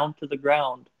roof down to the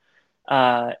ground,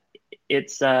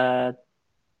 it's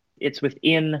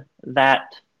within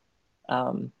that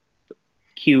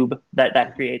cube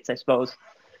that creates, I suppose.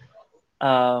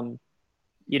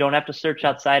 You don't have to search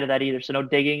outside of that either. So no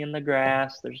digging in the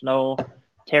grass. There's no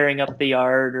tearing up the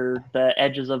yard or the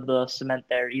edges of the cement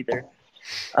there either.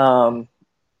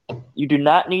 You do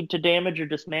not need to damage or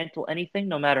dismantle anything,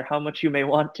 no matter how much you may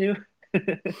want to.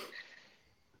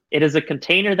 It is a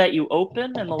container that you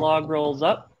open and the log rolls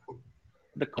up.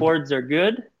 The cords are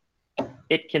good.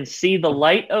 It can see the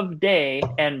light of day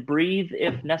and breathe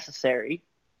if necessary.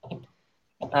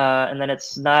 And then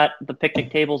it's not the picnic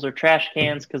tables or trash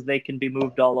cans because they can be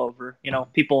moved all over.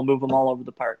 People move them all over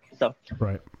the park.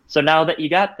 So now that you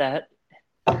got that,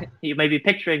 you may be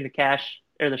picturing the cache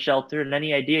or the shelter, and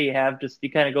any idea you have, just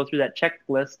you kind of go through that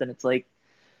checklist, and it's like,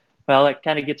 well, it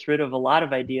kind of gets rid of a lot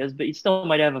of ideas, but you still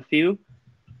might have a few.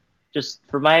 Just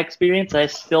from my experience, I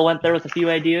still went there with a few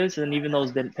ideas, and even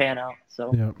those didn't pan out.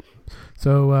 So, yeah.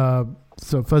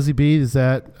 So Fuzzy B, is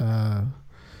that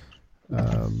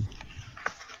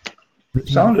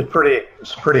sounded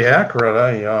pretty accurate.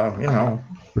 I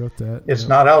wrote that. It's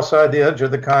not outside the edge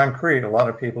of the concrete. A lot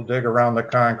of people dig around the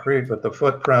concrete, but the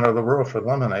footprint of the roof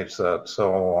eliminates that.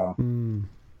 So,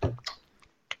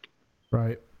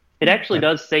 right. It actually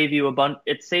does save you a bunch.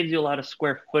 It saves you a lot of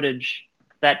square footage.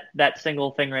 That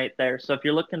single thing right there. So if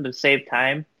you're looking to save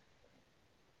time,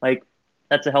 like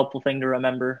that's a helpful thing to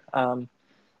remember.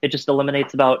 It just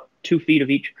eliminates about 2 feet of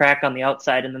each crack on the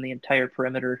outside, and then the entire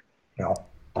perimeter. Yeah.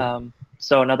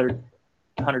 So another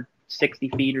 160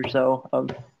 feet or so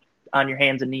on your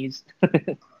hands and knees.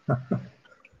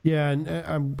 Yeah,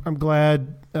 and I'm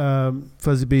glad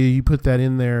Fuzzy B, you put that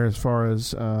in there as far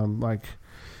as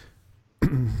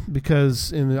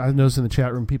because I noticed in the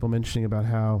chat room people mentioning about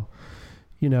how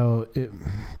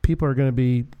people are going to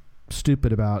be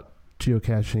stupid about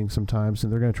geocaching sometimes,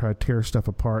 and they're going to try to tear stuff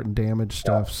apart and damage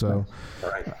stuff. So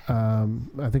I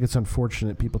think it's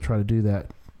unfortunate people try to do that,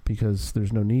 because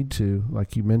there's no need to.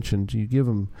 Like you mentioned, you have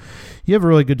a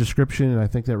really good description, and I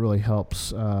think that really helps.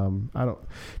 Do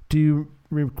you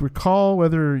recall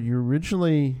whether you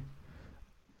originally,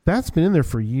 that's been in there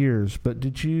for years, but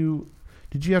did you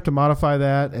have to modify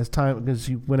that as time, because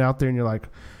you went out there and you're like,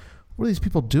 what are these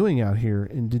people doing out here?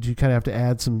 And did you kind of have to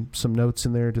add some notes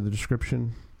in there to the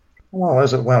description? Well,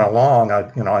 as it went along,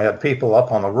 I had people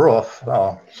up on the roof,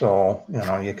 so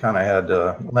you kind of had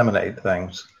to eliminate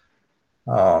things.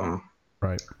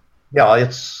 Right.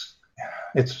 Yeah,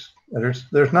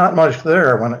 there's not much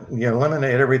there. When you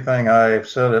eliminate everything I've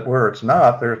said it where it's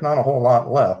not, there's not a whole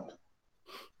lot left.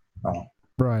 Oh.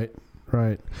 Right.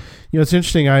 It's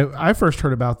interesting. I first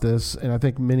heard about this, and I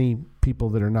think many people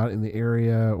that are not in the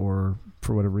area, or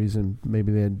for whatever reason,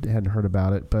 maybe they hadn't heard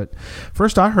about it. But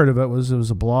first I heard of it was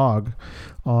a blog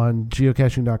on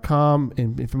geocaching.com,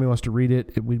 and if anybody wants to read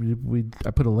it,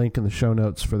 I put a link in the show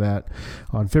notes for that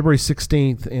on February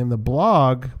 16th, and the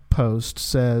blog post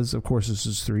says, of course, this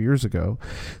is 3 years ago,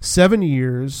 7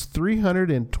 years,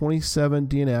 327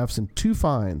 DNFs and 2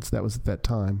 fines. That was at that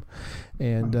time,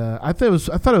 and I thought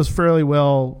it was fairly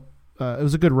well. It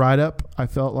was a good write up. I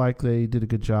felt like they did a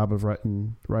good job of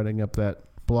writing up that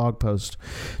blog post.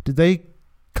 Did they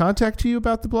contact you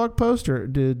about the blog post, or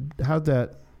how'd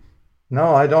that?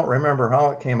 No, I don't remember how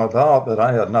it came about, but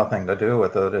I had nothing to do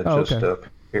with it. It just okay.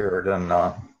 appeared, and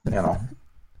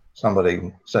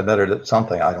somebody submitted it.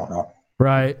 Something, I don't know.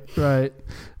 Right.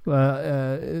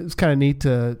 It's kind of neat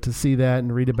to see that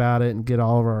and read about it and get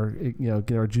all of our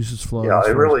get our juices flowing. Yeah,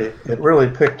 it really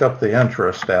picked up the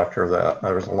interest after that.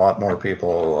 There was a lot more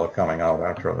people coming out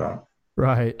after that.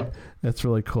 Right. That's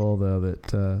really cool though that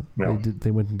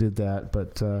they went and did that.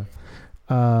 But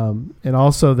and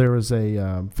also there was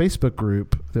a Facebook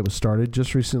group that was started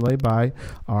just recently by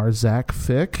our Zach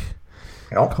Fick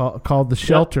called The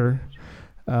Shelter.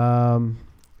 So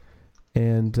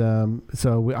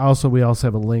we also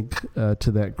have a link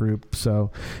to that group.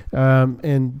 So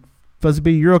and Fuzzy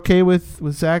B, you're okay with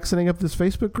Zach setting up this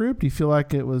Facebook group? Do you feel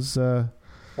like it was?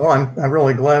 Well, I'm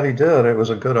really glad he did. It was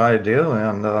a good idea,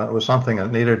 and it was something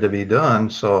that needed to be done.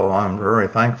 So I'm very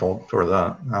thankful for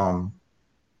that.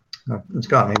 It's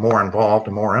got me more involved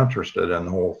and more interested in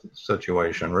the whole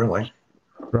situation, really.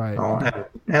 Right.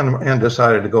 And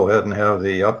decided to go ahead and have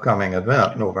the upcoming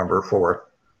event November 4th.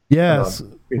 Yes.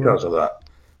 Because of that.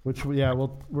 Which, we're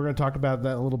going to talk about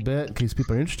that in a little bit in case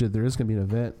people are interested. There is going to be an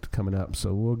event coming up,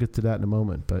 so we'll get to that in a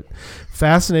moment. But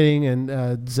fascinating,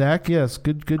 and Zach, yes,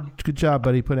 good job,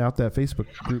 buddy, putting out that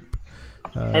Facebook group.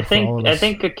 I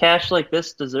think a cache like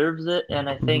this deserves it, and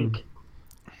I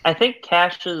think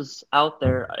caches out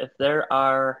there, if there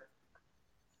are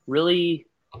really,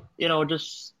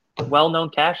 just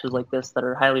well-known caches like this that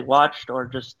are highly watched or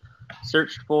just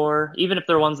searched for, even if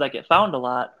they're ones that get found a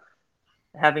lot,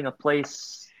 having a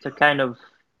place to kind of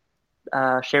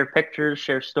share pictures,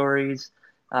 share stories.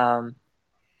 I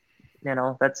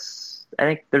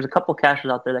think there's a couple caches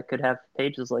out there that could have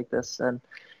pages like this. And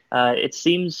it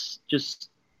seems just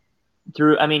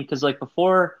because like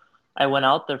before I went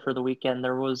out there for the weekend,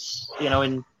 there was,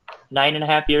 in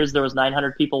 9.5 years, there was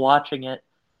 900 people watching it.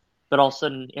 But all of a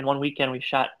sudden in one weekend, we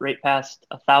shot right past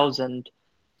 1,000.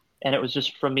 And it was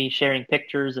just from me sharing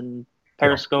pictures and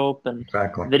Periscope and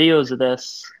videos of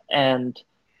this. And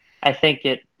I think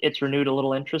it's renewed a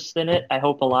little interest in it. I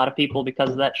hope a lot of people,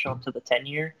 because of that, show up to the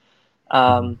 10-year.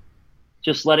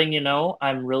 Just letting you know,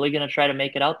 I'm really going to try to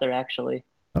make it out there, actually.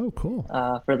 Oh, cool.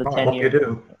 For the 10-year. You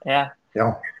do. Yeah.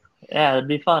 Yeah. Yeah, it'd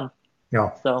be fun. Yeah.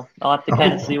 So I'll have to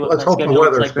kind of see what my schedule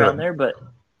looks like around there. But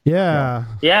yeah.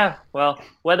 Yeah. Well,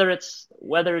 whether it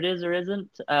is or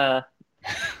isn't,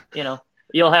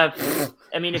 you'll have.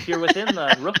 I mean, if you're within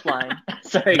the roof line.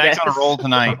 Sorry, guys. That's on a roll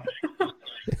tonight.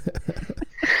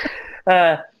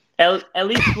 At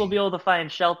least we'll be able to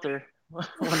find shelter when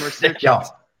we're searching. Yeah.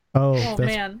 Oh,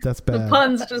 man, that's bad. The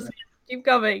puns just keep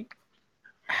coming.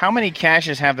 How many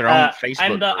caches have their own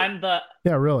Facebook group?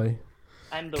 Yeah, really.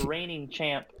 I'm the reigning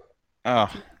champ.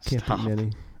 Oh, can't be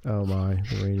many. Oh my,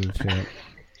 the reigning champ.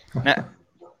 Now,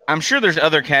 I'm sure there's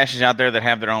other caches out there that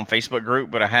have their own Facebook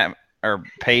group, or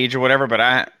page or whatever. But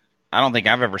I don't think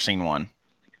I've ever seen one.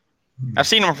 I've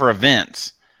seen them for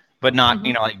events, but not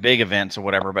like big events or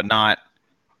whatever. But not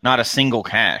a single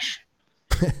cache.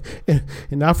 And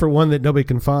not for one that nobody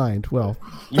can find. Well,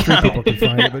 3 people can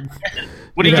find it, but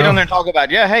what do you get on there and talk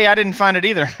about? Yeah, hey, I didn't find it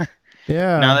either.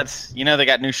 Yeah. No, that's they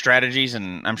got new strategies,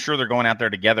 and I'm sure they're going out there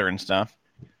together and stuff.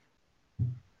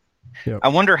 Yep. I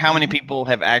wonder how many people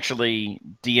have actually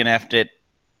DNF'd it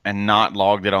and not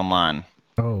logged it online.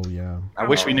 Oh yeah. I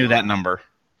wish we knew that number.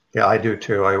 Yeah, I do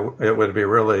too. It would be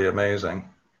really amazing.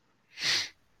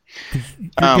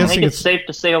 I think it's safe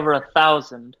to say over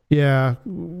 1,000. Yeah,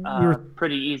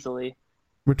 pretty easily.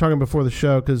 We're talking before the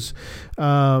show because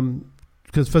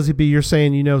Fuzzy B, you're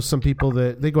saying some people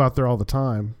that they go out there all the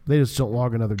time. They just don't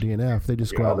log another DNF. They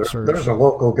just go out and search. There's a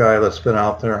local guy that's been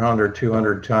out there 100,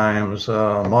 200 times.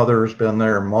 Mother's been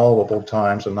there multiple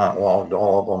times and not logged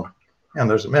all of them. And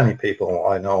there's many people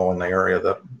I know in the area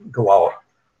that go out,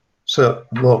 sit,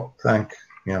 look, think,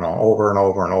 over and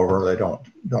over and over. They don't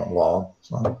log.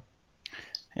 So.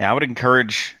 Yeah, I would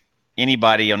encourage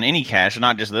anybody on any cache,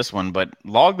 not just this one, but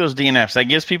log those DNFs. That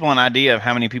gives people an idea of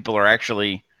how many people are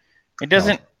actually. It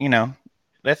doesn't,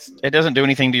 it doesn't do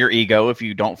anything to your ego if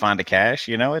you don't find a cache.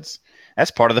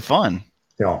 That's part of the fun.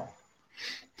 Yeah.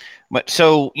 But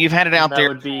so you've had it out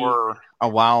there for a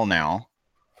while now.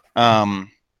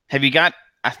 Have you got?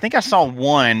 I think I saw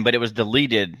one, but it was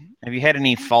deleted. Have you had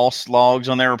any false logs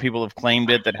on there where people have claimed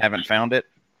it that haven't found it?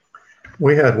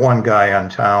 We had one guy in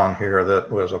town here that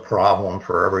was a problem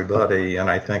for everybody, and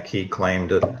I think he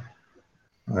claimed it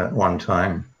at one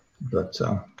time. But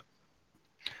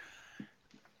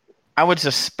I would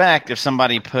suspect if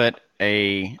somebody put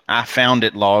a "I found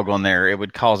it" log on there, it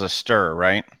would cause a stir,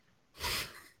 right?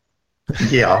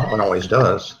 yeah, it always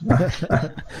does.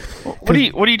 What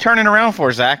are you turning around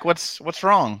for, Zach? What's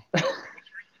wrong? Yeah.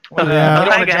 You don't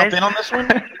want to Hi, jump in on this one?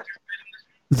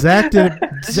 Zach did.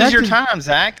 This is your time,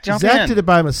 Zach. Jump Zach in. did it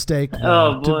by mistake.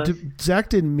 Oh, boy. Zach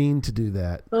didn't mean to do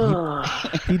that.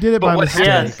 He did it But by what mistake.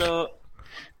 Yeah,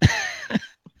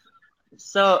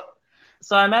 so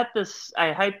I'm at this.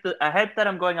 I hype that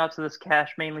I'm going out to this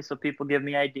cache mainly so people give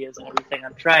me ideas and everything.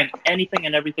 I'm trying anything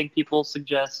and everything people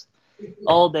suggest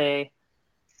all day.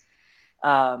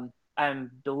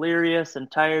 I'm delirious and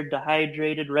tired,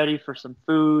 dehydrated, ready for some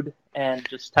food, and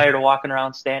just tired of walking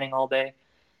around standing all day.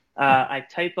 I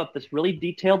type up this really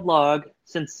detailed log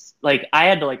since I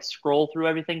had to scroll through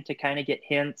everything to kind of get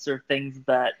hints or things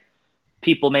that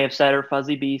people may have said or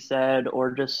Fuzzy Bee said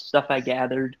or just stuff I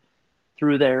gathered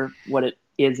through there, what it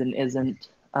is and isn't.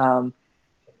 And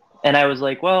I was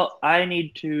like, well, I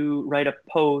need to write a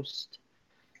post,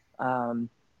 that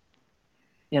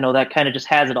kind of just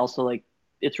has it also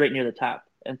it's right near the top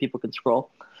and people can scroll.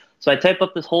 So I type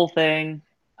up this whole thing,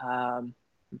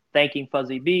 thanking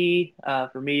Fuzzy Bee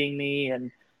for meeting me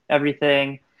and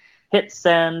everything. Hit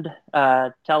send,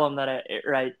 tell them that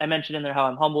I mentioned in there how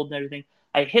I'm humbled and everything.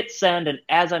 I hit send, and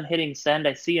as I'm hitting send,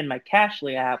 I see in my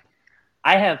Cachly app,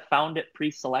 I have found it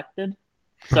pre-selected.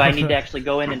 So I need to actually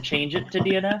go in and change it to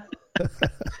DNF.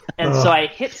 And so I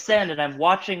hit send, and I'm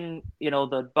watching,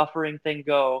 the buffering thing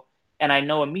go, and I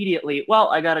know immediately, well,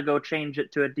 I got to go change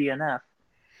it to a DNF.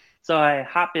 So I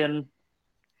hop in,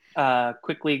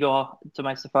 quickly go to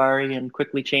my Safari and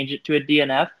quickly change it to a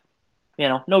DNF.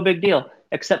 No big deal.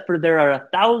 Except for there are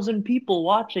 1,000 people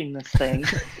watching this thing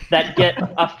that get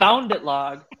a found it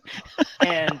log.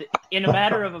 And in a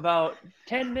matter of about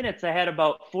 10 minutes, I had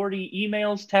about 40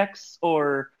 emails, texts,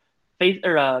 or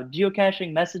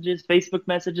geocaching messages, Facebook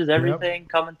messages, everything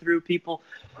coming through. People,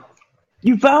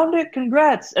 you found it,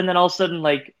 congrats! And then all of a sudden,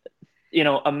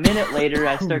 a minute later,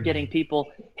 I start getting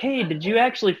people, hey, did you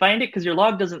actually find it? Because your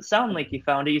log doesn't sound like you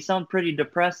found it. You sound pretty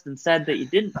depressed and sad that you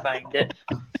didn't find it.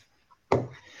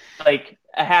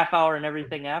 A half hour and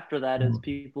everything after that is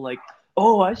people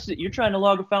oh, I see, you're trying to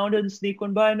log a found it and sneak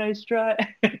one by, nice try.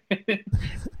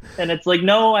 And it's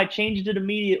no, I changed it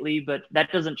immediately, but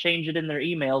that doesn't change it in their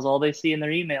emails. All they see in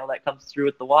their email that comes through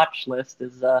with the watch list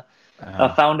is a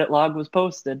found it log was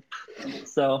posted.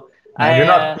 So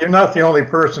you're not the only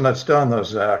person that's done those,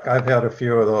 Zach. I've had a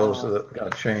few of those that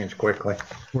got changed quickly.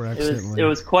 It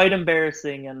was quite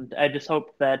embarrassing, and I just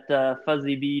hope that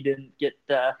Fuzzy Bee didn't get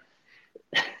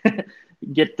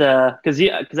because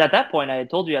at that point I had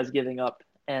told you I was giving up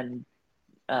and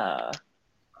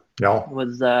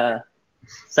was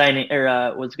signing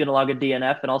or was going to log a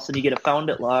DNF, and all of a sudden you get a found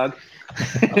it log.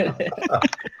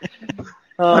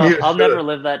 I'll never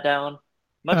live that down.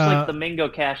 Much like the Mingo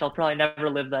cache, I'll probably never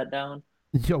live that down.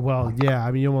 Yeah, well, yeah.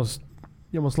 I mean, you almost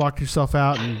locked yourself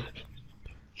out, and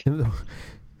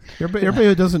everybody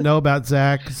who doesn't know about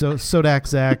Zach, Sodak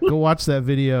Zach, go watch that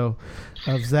video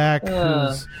of Zach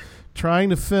who's trying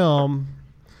to film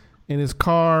in his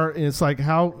car, and it's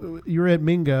how you're at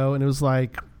Mingo, and it was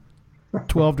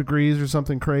 12 degrees or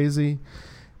something crazy,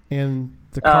 and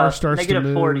the car starts to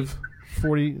move.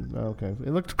 40. Okay, it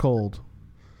looked cold.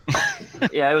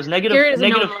 Yeah, it was negative 40.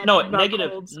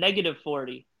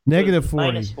 Negative 40.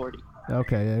 Minus 40.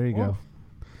 Okay, there you go.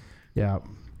 Yeah.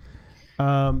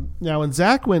 Now, when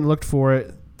Zach went and looked for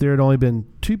it, there had only been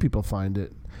 2 people find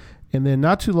it. And then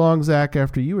not too long, Zach,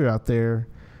 after you were out there,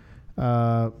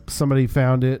 somebody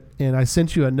found it, and I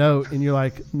sent you a note, and you're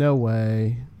like, no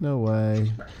way.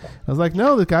 I was like,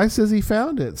 no, the guy says he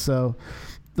found it. So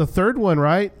the third one,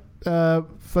 right,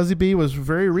 Fuzzy Bee, was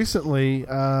very recently.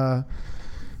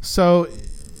 So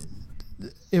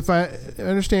if I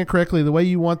understand correctly, the way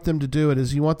you want them to do it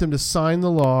is you want them to sign the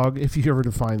log, if you ever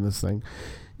define this thing.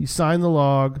 You sign the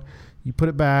log, you put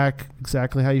it back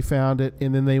exactly how you found it,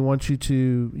 and then they want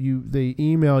they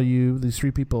email you, these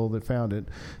 3 people that found it,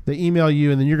 they email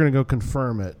you, and then you're going to go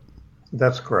confirm it.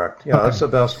 That's correct. Yeah, okay. That's the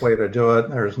best way to do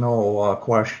it. There's no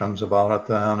questions about it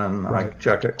then, and right. I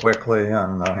check it quickly,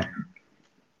 and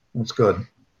it's good.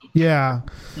 Yeah.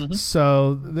 Mm-hmm.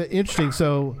 So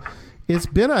so it's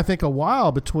been, I think, a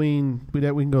while between, we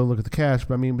can go look at the cache,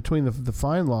 but I mean, between the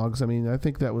find logs, I mean, I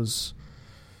think that was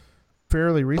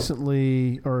fairly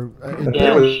recently, or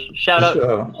shout out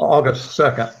August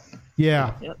 2nd.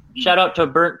 Yeah. Yep. Shout out to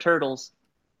Burnt Turtles.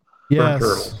 Yes. Burnt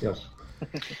Turtles, yes.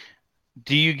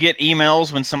 Do you get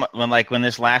emails when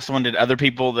this last one, did other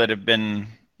people that have been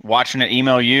watching it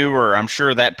email you, or I'm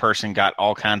sure that person got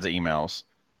all kinds of emails?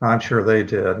 I'm sure they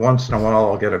did. Once in a while,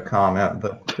 I'll get a comment,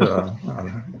 but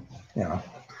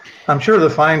I'm sure the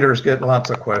finders get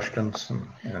lots of questions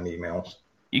and emails.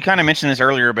 You kind of mentioned this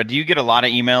earlier, but do you get a lot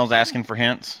of emails asking for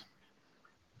hints?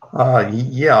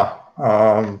 Yeah.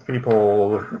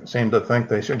 People seem to think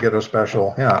they should get a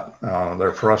special hint.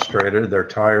 They're frustrated, they're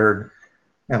tired,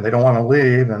 and they don't want to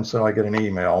leave, and so I get an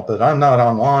email. But I'm not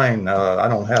online. I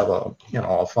don't have a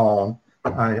phone.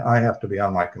 I have to be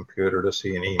on my computer to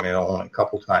see an email only a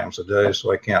couple times a day,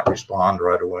 so I can't respond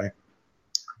right away.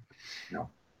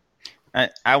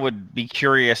 I would be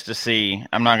curious to see.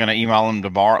 I'm not going to email them to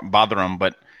bother them,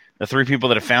 but the 3 people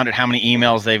that have found it, how many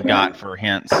emails they've got for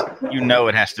hints.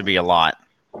 It has to be a lot.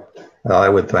 I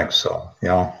would think so.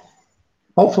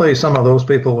 Hopefully some of those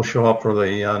people will show up for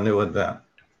the new event.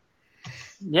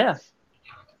 Yeah.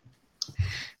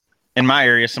 In my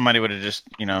area, somebody would have just,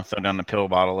 thrown down the pill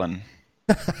bottle and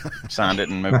signed it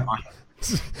and moved on.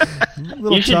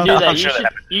 You should do that. I'm sure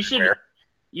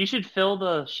You should fill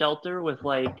the shelter with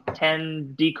like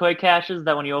 10 decoy caches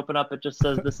that when you open up, it just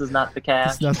says, "This is not the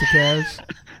cache." It's not the cache.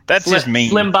 That's just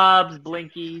mean. Slim Bobs,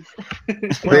 Blinkies.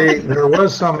 There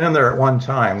was some in there at one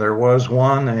time. There was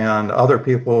one, and other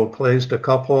people placed a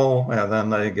couple, and then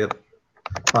they get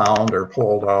found or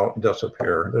pulled out and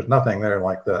disappear. There's nothing there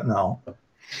like that now.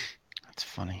 That's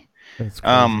funny. That's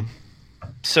crazy.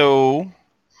 So,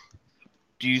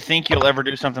 do you think you'll ever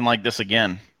do something like this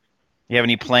again? You have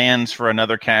any plans for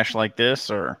another cache like this,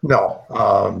 or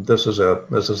no? This is it.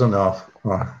 This is enough.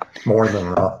 More than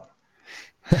enough.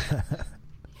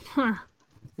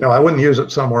 I wouldn't use it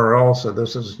somewhere else. So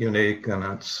this is unique, and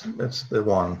it's the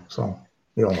one. So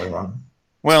the only one.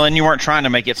 Well, and you weren't trying to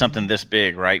make it something this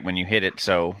big, right? When you hit it,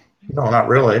 so no, not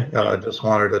really. I just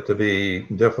wanted it to be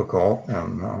difficult,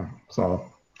 and so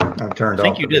it turned out. I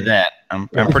think you did that. I'm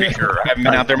pretty sure. I haven't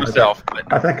been out there myself,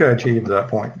 but I think I achieved that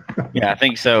point. Yeah, I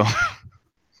think so.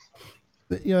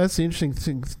 That's the interesting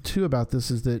thing too about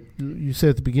this is that you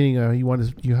said at the beginning you want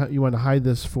to hide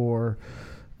this for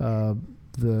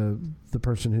the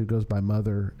person who goes by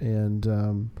Mother.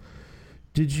 And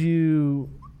did you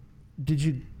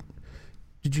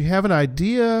have an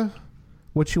idea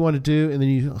what you want to do, and then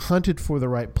you hunted for the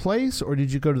right place, or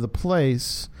did you go to the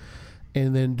place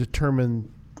and then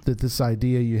determine that this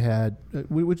idea you had,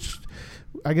 which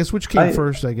came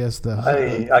first? I guess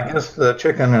the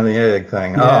chicken and the egg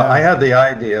thing. Yeah. I had the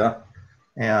idea,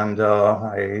 and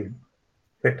I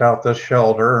picked out this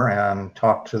shelter and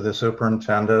talked to the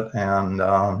superintendent, and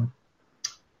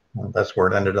that's where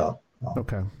it ended up.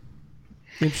 Okay,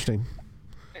 interesting.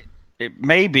 It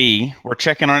may be, we're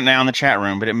checking on it now in the chat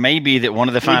room, but it may be that one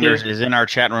of the finders is in our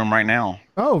chat room right now.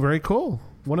 Oh, very cool.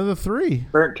 One of the 3.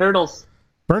 Burnt turtles.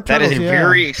 That is a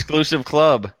very exclusive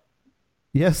club.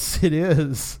 Yes, it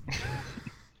is.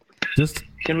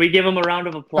 Can we give him a round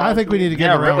of applause? I think we need to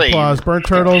give him a round of applause. Burnt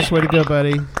turtles, way to go,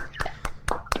 buddy.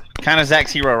 Kind of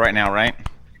Zach's hero right now, right?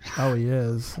 Oh, he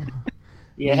is.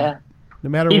 Yeah.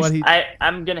 No matter what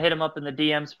I'm gonna hit him up in the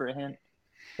DMs for a hint.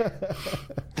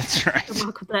 That's right. Good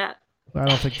luck with that. I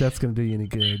don't think that's going to do you any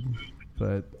good,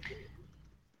 but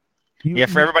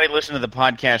for everybody listening to the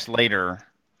podcast later,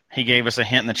 he gave us a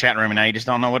hint in the chat room, and now you just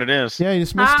don't know what it is. Yeah, you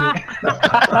just missed it.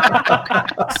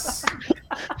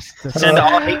 Send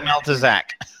all hate mail to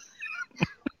Zach.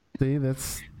 See,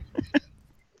 that's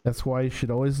why you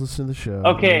should always listen to the show.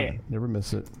 Okay. Never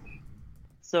miss it.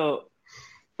 So,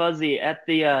 Fuzzy, at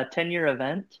the 10-year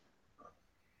event,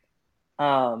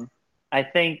 I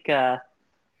think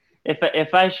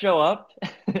if I show up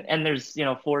and there's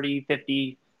 40,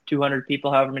 50, 200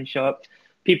 people, however many show up,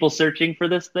 people searching for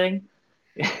this thing,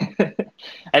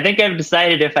 I think I've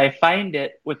decided if I find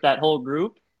it with that whole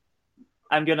group,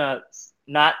 I'm gonna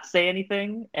not say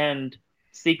anything and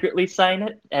secretly sign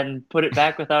it and put it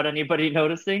back without anybody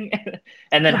noticing,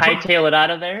 and then hightail it out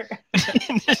of there.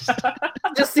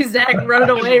 Just see Zach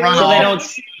run away.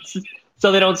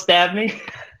 So they don't stab me.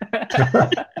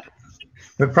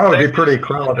 It'd probably be pretty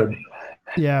crowded.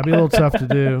 Yeah, it'd be a little tough to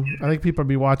do. I think people will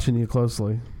be watching you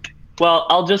closely. Well,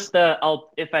 I'll just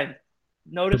if I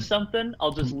notice something,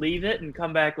 I'll just leave it and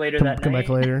come back later that night. Come back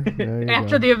later.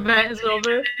 After the event is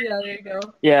over. Yeah, there you go.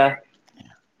 Yeah.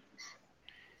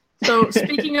 So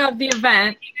speaking of the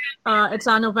event, it's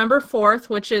on November 4th,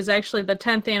 which is actually the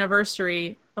 10th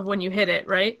anniversary of when you hit it,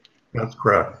 right? That's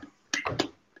correct.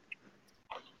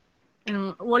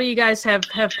 And what do you guys have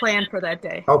planned for that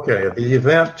day? Okay, the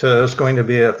event is going to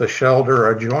be at the shelter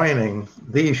adjoining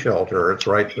the shelter. It's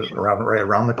right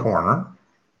around the corner.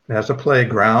 has a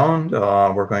playground.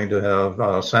 We're going to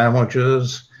have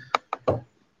sandwiches,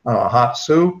 hot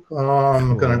soup.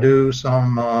 I'm going to do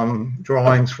some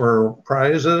drawings for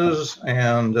prizes,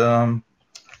 and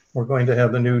we're going to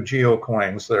have the new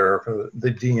GeoCoins there, for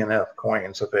the DNF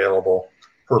coins available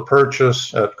for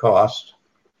purchase at cost,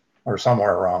 or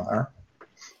somewhere around there.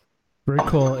 Very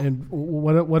cool. And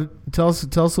what tell us a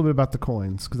little bit about the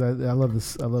coins, because I love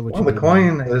this. I love what you. Well, the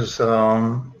coin is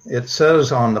it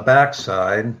says on the back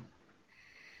side.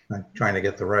 I'm trying to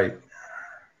get the right.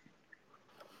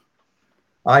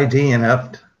 I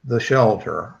DNF'd the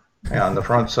shelter, and the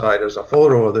front side is a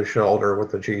photo of the shelter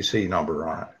with the GC number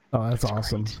on it. Oh, that's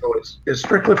awesome. So it's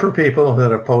strictly for people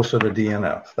that have posted a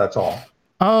DNF. That's all.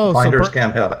 Oh, Finders so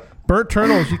can't have it. burnt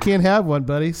turtles, you can't have one,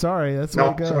 buddy. Sorry, that's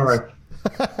No, what it goes. sorry.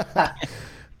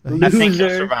 I think he'll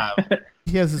survive.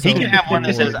 He has his He own can have one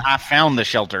that says, reward. "I found the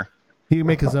shelter." He can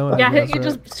make his own. Yeah, I guess, he right?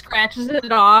 just scratches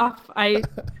it off.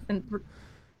 And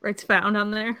writes found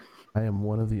on there. I am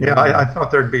one of the. Yeah, I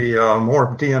thought there'd be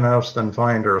more DNFs than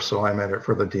finders, so I made it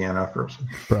for the DNFers.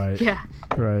 Right. Yeah.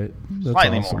 Right. That's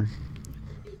Slightly awesome. more.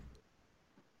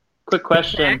 Quick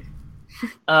question.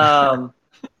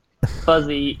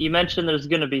 Fuzzy, you mentioned there's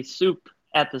going to be soup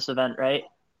at this event, right?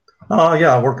 Oh,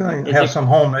 yeah, we're going to Is have it- some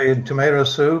homemade tomato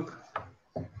soup,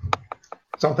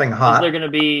 something Is hot. there going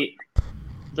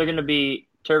to be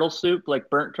turtle soup, like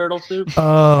burnt turtle soup?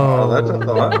 Oh, that's a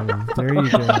thought. There you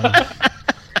go.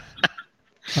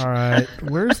 All right,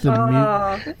 where's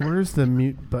the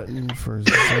mute button for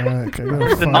Zach? I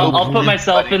gotta find I'll it. put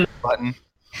myself in. Button.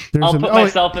 There's I'll an- put oh,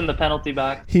 myself in the penalty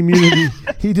box. He muted.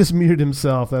 He just muted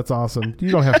himself. That's awesome.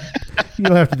 You don't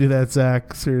have to do that,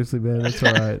 Zach. Seriously, man. That's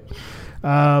all right.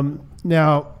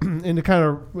 Now, and to kind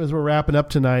of as we're wrapping up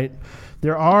tonight,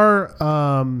 there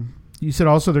are. You said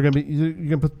also there's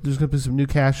gonna be some new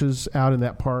caches out in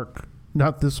that park.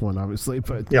 Not this one, obviously,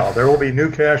 but Yeah, there will be new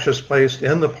caches placed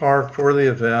in the park for the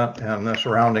event and the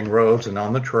surrounding roads and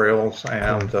on the trails.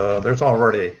 And there's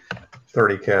already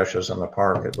 30 caches in the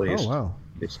park at least. oh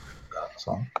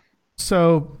wow.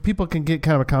 So people can get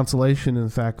kind of a consolation in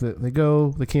the fact that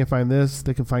they can't find this,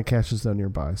 they can find caches though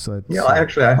nearby. So it's, yeah,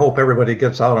 actually, I hope everybody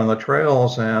gets out on the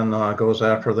trails and goes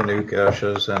after the new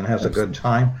caches and has a good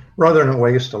time, rather than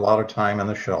waste a lot of time in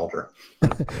the shelter.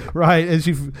 right as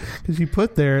you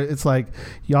put there, it's like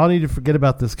y'all need to forget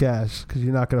about this cache because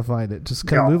you're not going to find it. Just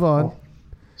kind of Yeah. move on.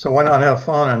 So why not have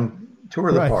fun and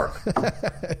tour the Right. park?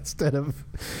 Instead of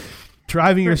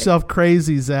driving yourself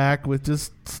crazy, Zach, with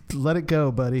just let it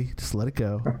go, buddy. Just let it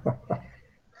go.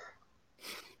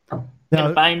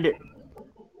 And find it.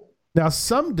 Now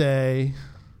someday,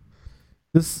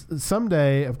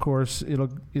 of course,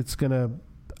 it's gonna.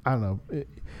 I don't know.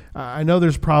 I know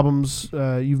there's problems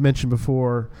you've mentioned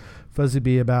before, Fuzzy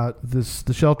B, about this.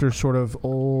 The shelter's sort of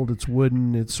old. It's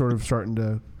wooden. It's sort of starting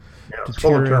to. Yeah, it's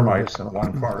full of deteriorate. termites in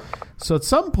one part. So at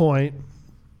some point,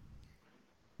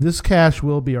 this cache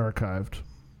will be archived.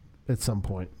 At some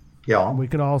point. Yeah. We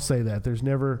can all say that. There's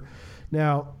never.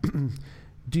 Now,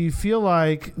 do you feel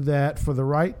like that for the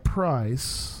right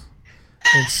price,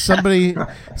 and somebody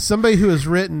who has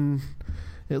written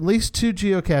at least 2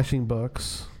 geocaching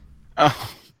books,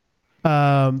 Oh,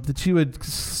 that you would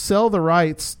sell the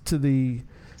rights to the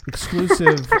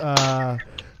exclusive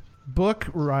book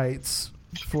rights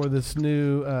for this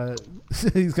new?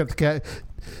 He's got the cat.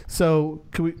 So,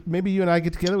 could we? Maybe you and I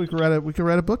get together. We could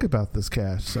write a book about this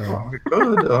cache. So, Well, we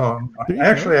could. There you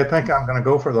Actually, I think I'm going to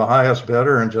go for the highest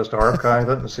bidder and just archive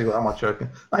it and see how much I can.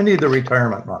 I need the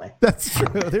retirement money. that's true.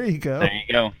 There you go. there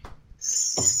you go.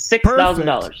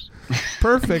 $6,000.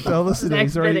 Perfect. Oh, listen, Zach's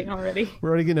he's already. bidding already. We're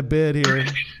already getting a bid here.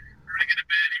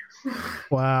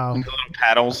 Wow. The little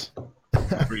paddles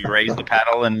where you raise the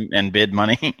paddle and bid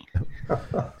money.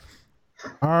 All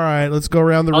right, let's go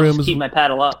around the I'll room just keep my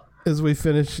paddle up. as we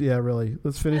finish. Yeah, really.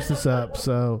 Let's finish this up.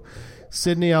 So,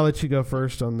 Sydney, I'll let you go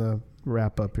first on the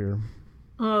wrap up here.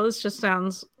 Oh, this just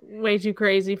sounds way too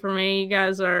crazy for me. You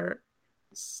guys are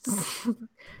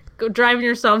go driving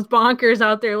yourselves bonkers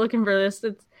out there looking for this.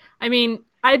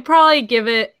 I'd probably give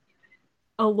it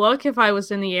a look if I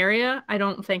was in the area. I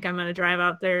don't think I'm going to drive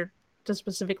out there to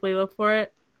specifically look for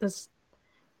it.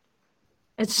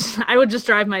 I would just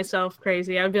drive myself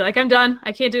crazy. I would be like, I'm done.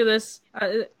 I can't do this.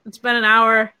 It's been an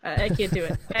hour. I can't do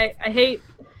it. I hate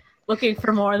looking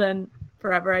for more than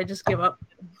forever. I just give up.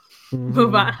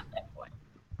 Move on.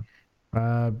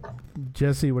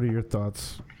 Jesse, what are your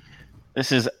thoughts?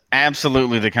 This is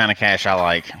absolutely the kind of cache I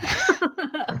like.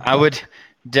 I would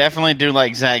definitely do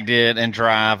like Zach did and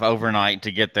drive overnight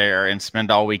to get there and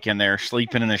spend all weekend there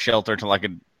sleeping in the shelter till I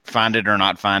could find it or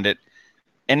not find it.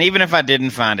 And even if I didn't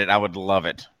find it, I would love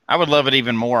it. I would love it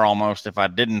even more almost if I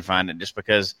didn't find it, just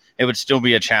because it would still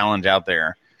be a challenge out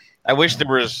there. I wish there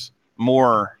was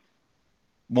more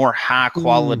high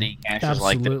quality caches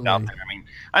like this out there. I mean,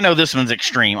 I know this one's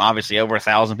extreme. Obviously, over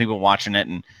 1,000 people watching it,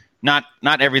 and not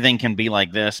everything can be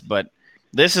like this. But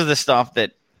this is the stuff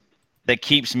that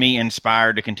keeps me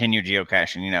inspired to continue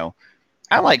geocaching. You know,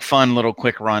 I like fun little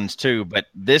quick runs too, but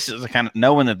this is the kind of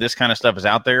knowing that this kind of stuff is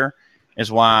out there is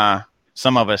why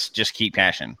some of us just keep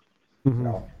caching.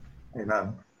 No.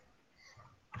 Amen.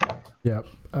 Yeah.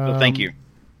 So thank you.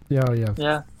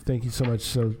 Yeah. Thank you so much.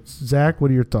 So, Zach,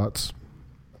 what are your thoughts?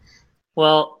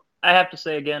 Well, I have to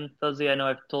say again, Fuzzy, I know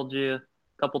I've told you a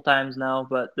couple times now,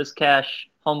 but this cache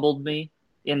humbled me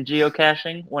in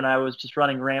geocaching when I was just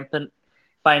running rampant,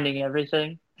 finding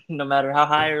everything, no matter how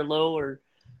high or low or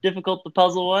difficult the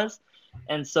puzzle was.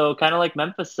 And so, kind of like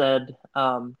Memphis said,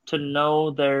 to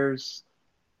know there's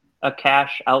a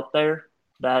cache out there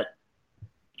that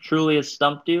truly has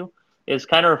stumped you is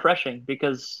kind of refreshing,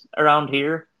 because around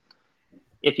here,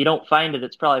 if you don't find it,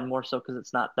 it's probably more so because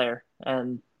it's not there.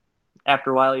 And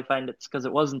after a while, you find it's because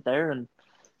it wasn't there. And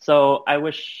so I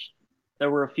wish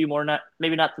there were a few more,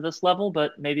 maybe not to this level,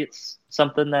 but maybe it's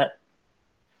something that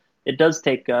it does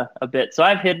take a bit. So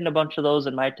I've hidden a bunch of those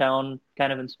in my town,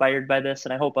 kind of inspired by this.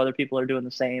 And I hope other people are doing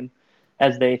the same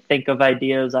as they think of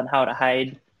ideas on how to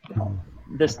hide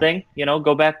this thing, you know,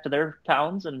 go back to their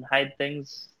towns and hide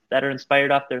things that are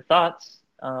inspired off their thoughts.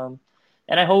 And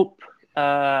I hope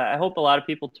a lot of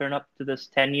people turn up to this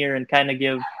 10-year and kind of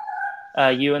give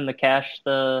you and the cache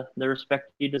the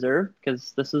respect you deserve,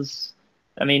 because this is,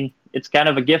 I mean, it's kind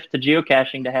of a gift to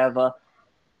geocaching to have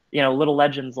little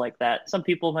legends like that. Some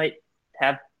people might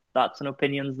have thoughts and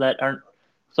opinions that aren't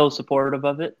so supportive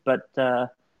of it, but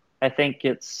I think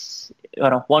it's,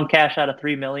 one cache out of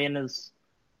 3 million is,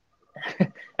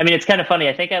 I mean, it's kind of funny.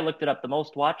 I think I looked it up. The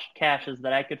most watched caches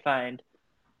that I could find,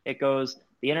 it goes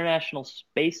the International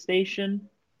Space Station.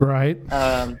 Right.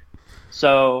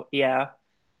 So, yeah.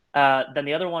 Then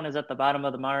the other one is at the bottom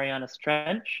of the Marianas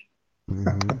Trench.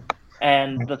 Mm-hmm.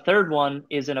 And the third one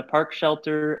is in a park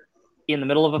shelter in the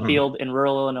middle of a field in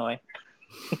rural Illinois.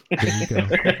 There you go.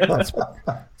 That's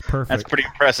perfect. That's pretty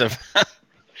impressive.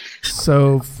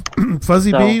 So,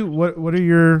 Fuzzy B, what are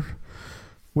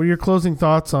your closing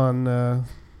thoughts on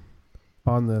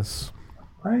this?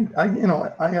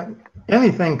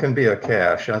 Anything can be a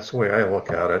cache. That's the way I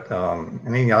look at it.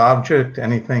 Any object,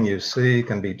 anything you see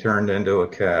can be turned into a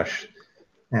cache.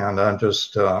 And I'm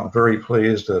just very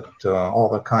pleased at all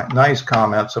the nice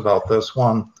comments about this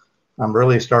one. I'm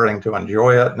really starting to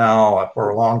enjoy it now. For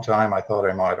a long time, I thought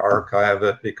I might archive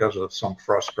it because of some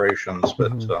frustrations,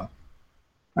 but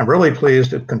I'm really pleased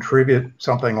to contribute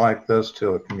something like this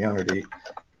to a community,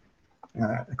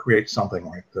 create something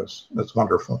like this. That's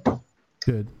wonderful.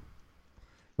 Good.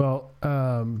 Well,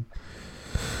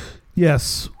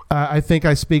 yes, I think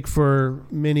I speak for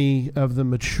many of the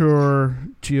mature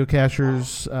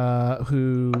geocachers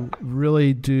who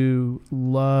really do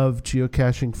love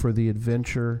geocaching for the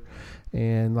adventure.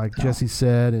 And like Jesse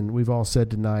said, and we've all said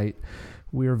tonight,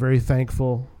 we are very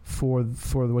thankful for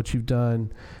what you've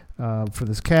done for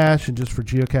this cache and just for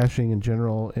geocaching in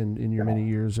general in your many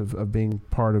years of being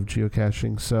part of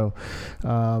geocaching. So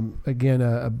again,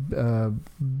 a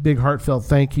big heartfelt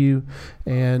thank you,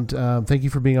 and thank you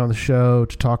for being on the show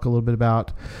to talk a little bit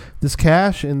about this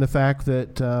cache and the fact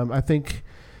that I think,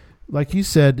 like you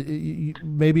said,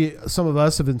 maybe some of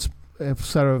us have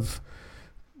sort of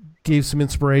gave some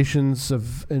inspirations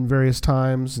in various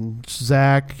times, and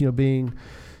Zach, being,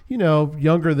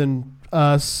 younger than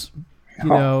us,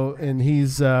 and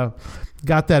he's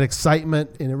got that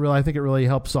excitement, and I think it really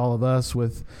helps all of us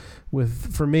with,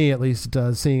 for me at least, it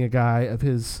does, seeing a guy of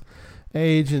his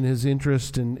age and his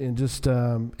interest, and just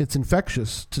it's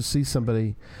infectious to see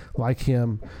somebody like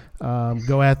him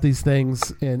go at these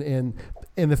things, and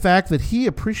the fact that he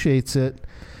appreciates it,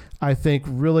 I think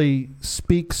really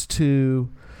speaks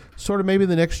to sort of maybe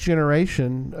the next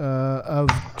generation of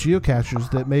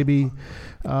geocachers that maybe,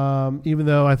 even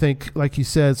though I think, like you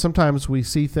said, sometimes we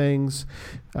see things,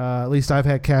 at least I've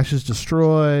had caches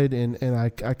destroyed, and I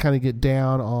kind of get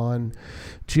down on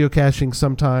geocaching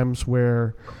sometimes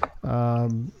where,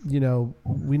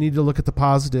 we need to look at the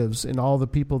positives in all the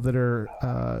people that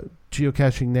are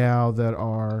geocaching now that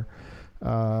are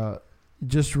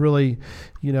just really,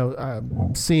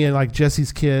 seeing like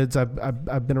Jesse's kids.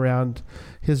 I've been around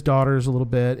his daughters a little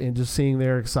bit, and just seeing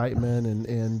their excitement,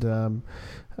 and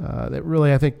that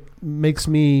really, I think, makes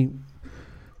me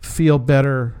feel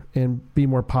better and be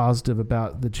more positive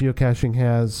about the geocaching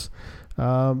has.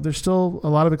 There's still a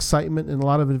lot of excitement and a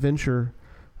lot of adventure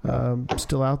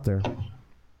still out there.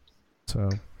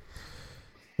 So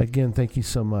Again, thank you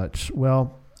so much.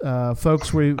 Well,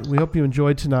 folks, we hope you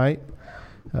enjoyed tonight.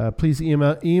 Please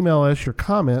email us your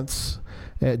comments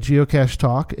at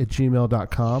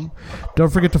geocachetalk@gmail.com.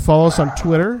 Don't forget to follow us on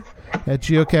Twitter at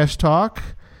geocachetalk.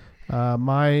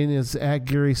 Mine is at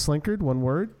Gary Slinkard, one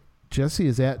word. Jesse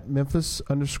is at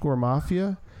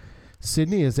Memphis_Mafia.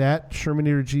 Sydney is at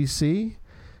Sherman GC.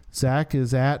 Zach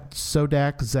is at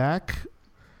Sodak Zach.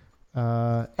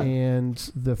 And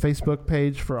the Facebook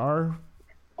page for our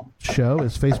show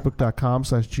is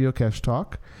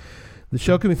facebook.com/geocachetalk. The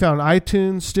show can be found on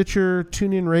iTunes, Stitcher,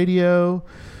 TuneIn Radio,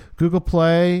 Google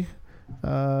Play,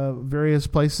 various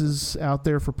places out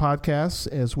there for podcasts,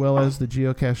 as well as the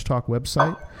Geocache Talk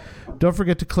website. Don't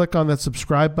forget to click on that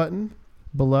subscribe button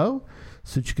below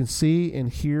so that you can see and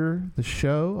hear the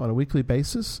show on a weekly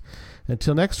basis.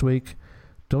 Until next week,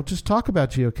 don't just talk about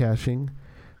geocaching.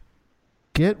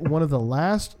 Get one of the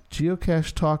last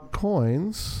Geocache Talk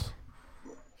coins,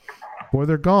 or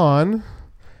they're gone,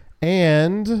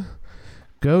 and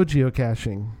go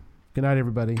geocaching. Good night,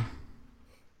 everybody.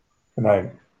 Good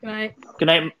night. Good night. Good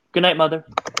night. Good night, Mother.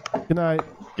 Good night.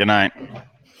 Good night.